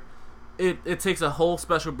here, it takes a whole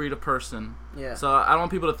special breed of person. Yeah. So I don't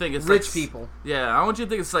want people to think it's rich people. Yeah, I want you to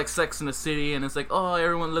think it's like Sex in the City, and it's like, oh,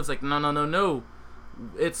 everyone lives like, no.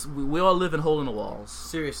 We all live in hole in the walls.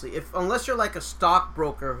 Seriously, unless you're like a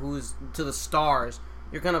stockbroker who's to the stars,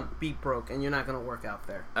 you're gonna be broke and you're not gonna work out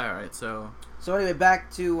there. All right, so anyway,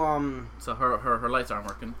 back to So her lights aren't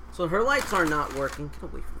working. So her lights are not working. Get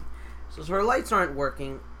away from me. So her lights aren't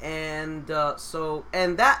working, and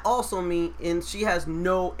that also means she has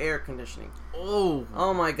no air conditioning.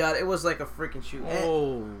 Oh my god, it was like a freaking shoot.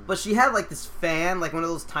 Oh. But she had like this fan, like one of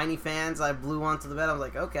those tiny fans I blew onto the bed. I was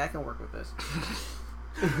like, okay, I can work with this.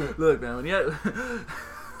 Look, man,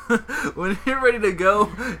 when you're ready to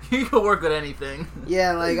go, you can work with anything.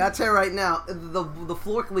 Yeah, like I'll tell you right now, the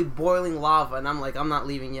floor can be boiling lava, and I'm like, I'm not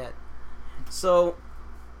leaving yet. So,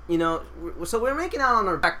 so we're making out on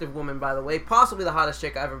an attractive woman, by the way, possibly the hottest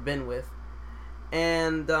chick I've ever been with,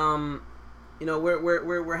 and we're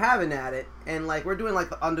having at it, and like we're doing like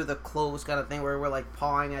the under the clothes kind of thing where we're like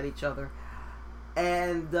pawing at each other,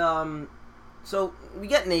 and so we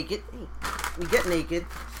get naked.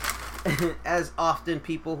 As often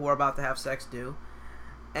people who are about to have sex do,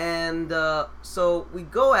 and so we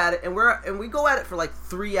go at it, and we go at it for like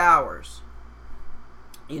 3 hours,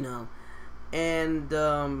 and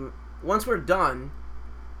once we're done,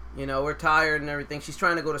 we're tired and everything. She's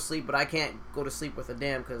trying to go to sleep, but I can't go to sleep with a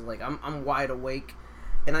damn because like I'm wide awake,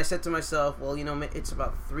 and I said to myself, well, it's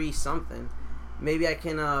about 3 something, maybe I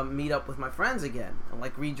can meet up with my friends again and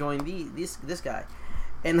like rejoin this guy,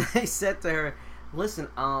 and I said to her, listen,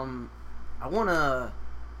 I don't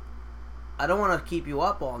want to keep you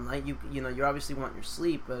up all night. You obviously want your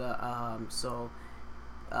sleep, but I'm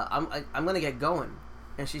gonna get going.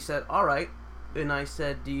 And she said, all right. And I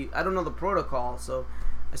said, I don't know the protocol, so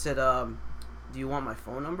I said, do you want my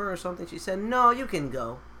phone number or something? She said, no, you can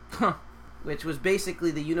go. Which was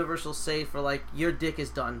basically the universal say for like, your dick is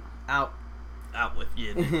done. Out with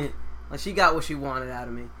you. Like she got what she wanted out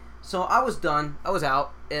of me. So I was done. I was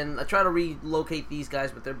out, and I tried to relocate these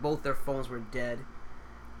guys, but both their phones were dead.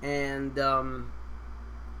 And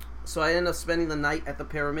so I ended up spending the night at the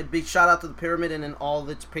Pyramid. Big shout out to the Pyramid and all of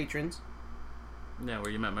its patrons. Yeah,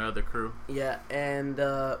 where you met my other crew. Yeah, and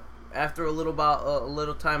after a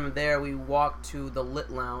little time there, we walked to the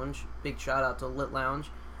Lit Lounge. Big shout out to Lit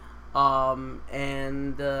Lounge.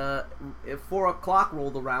 And 4 o'clock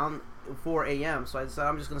rolled around, 4 a.m. So I decided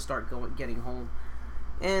I'm just gonna start getting home.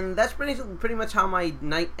 And that's pretty much how my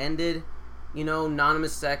night ended.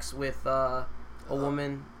 anonymous sex with a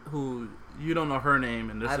woman who you don't know her name,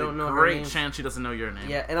 and there's I don't a know her great name. chance she doesn't know your name.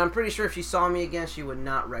 Yeah, and I'm pretty sure if she saw me again, she would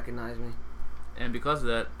not recognize me. And because of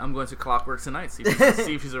that, I'm going to Clockwork tonight. See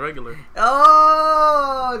if she's a regular.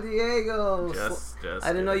 Oh, Diego! Just I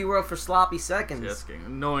didn't know you were up for sloppy seconds. Just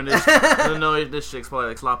kidding. Knowing this chick's probably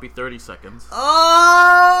like sloppy 30 seconds. Oh!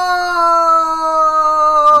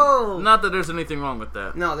 Not that there's anything wrong with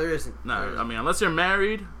that. No, there isn't. No, I mean, unless you're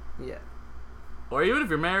married. Yeah. Or even if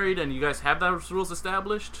you're married and you guys have those rules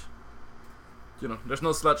established, there's no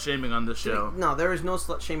slut shaming on this show. No, there is no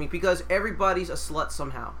slut shaming because everybody's a slut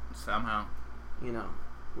somehow. Somehow.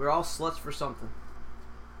 We're all sluts for something.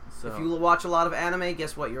 So, if you watch a lot of anime,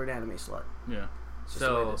 guess what? You're an anime slut. Yeah.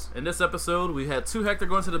 So, in this episode, we had 2 Hector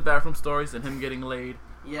going to the bathroom stories and him getting laid.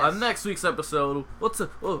 Yes. On next week's episode, I'll tell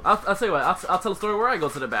you what, I'll tell a story where I go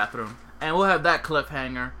to the bathroom. And we'll have that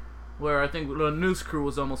cliffhanger where I think the news crew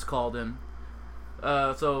was almost called in.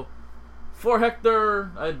 So, for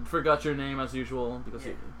Hector, I forgot your name as usual.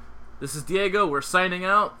 This is Diego. We're signing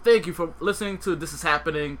out. Thank you for listening to This Is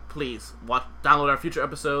Happening. Please download our future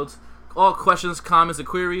episodes. All questions, comments, and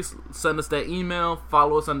queries, send us that email.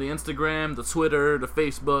 Follow us on the Instagram, the Twitter, the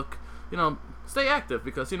Facebook. Stay active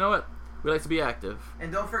because you know what? We like to be active.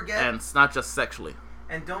 And don't forget. And it's not just sexually.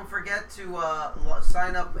 And don't forget to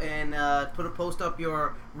sign up and post up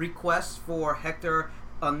your requests for Hector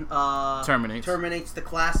terminates the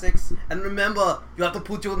classics. And remember, you have to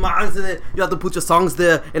put your minds in it. You have to put your songs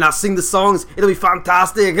there, and I'll sing the songs. It'll be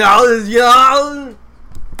fantastic.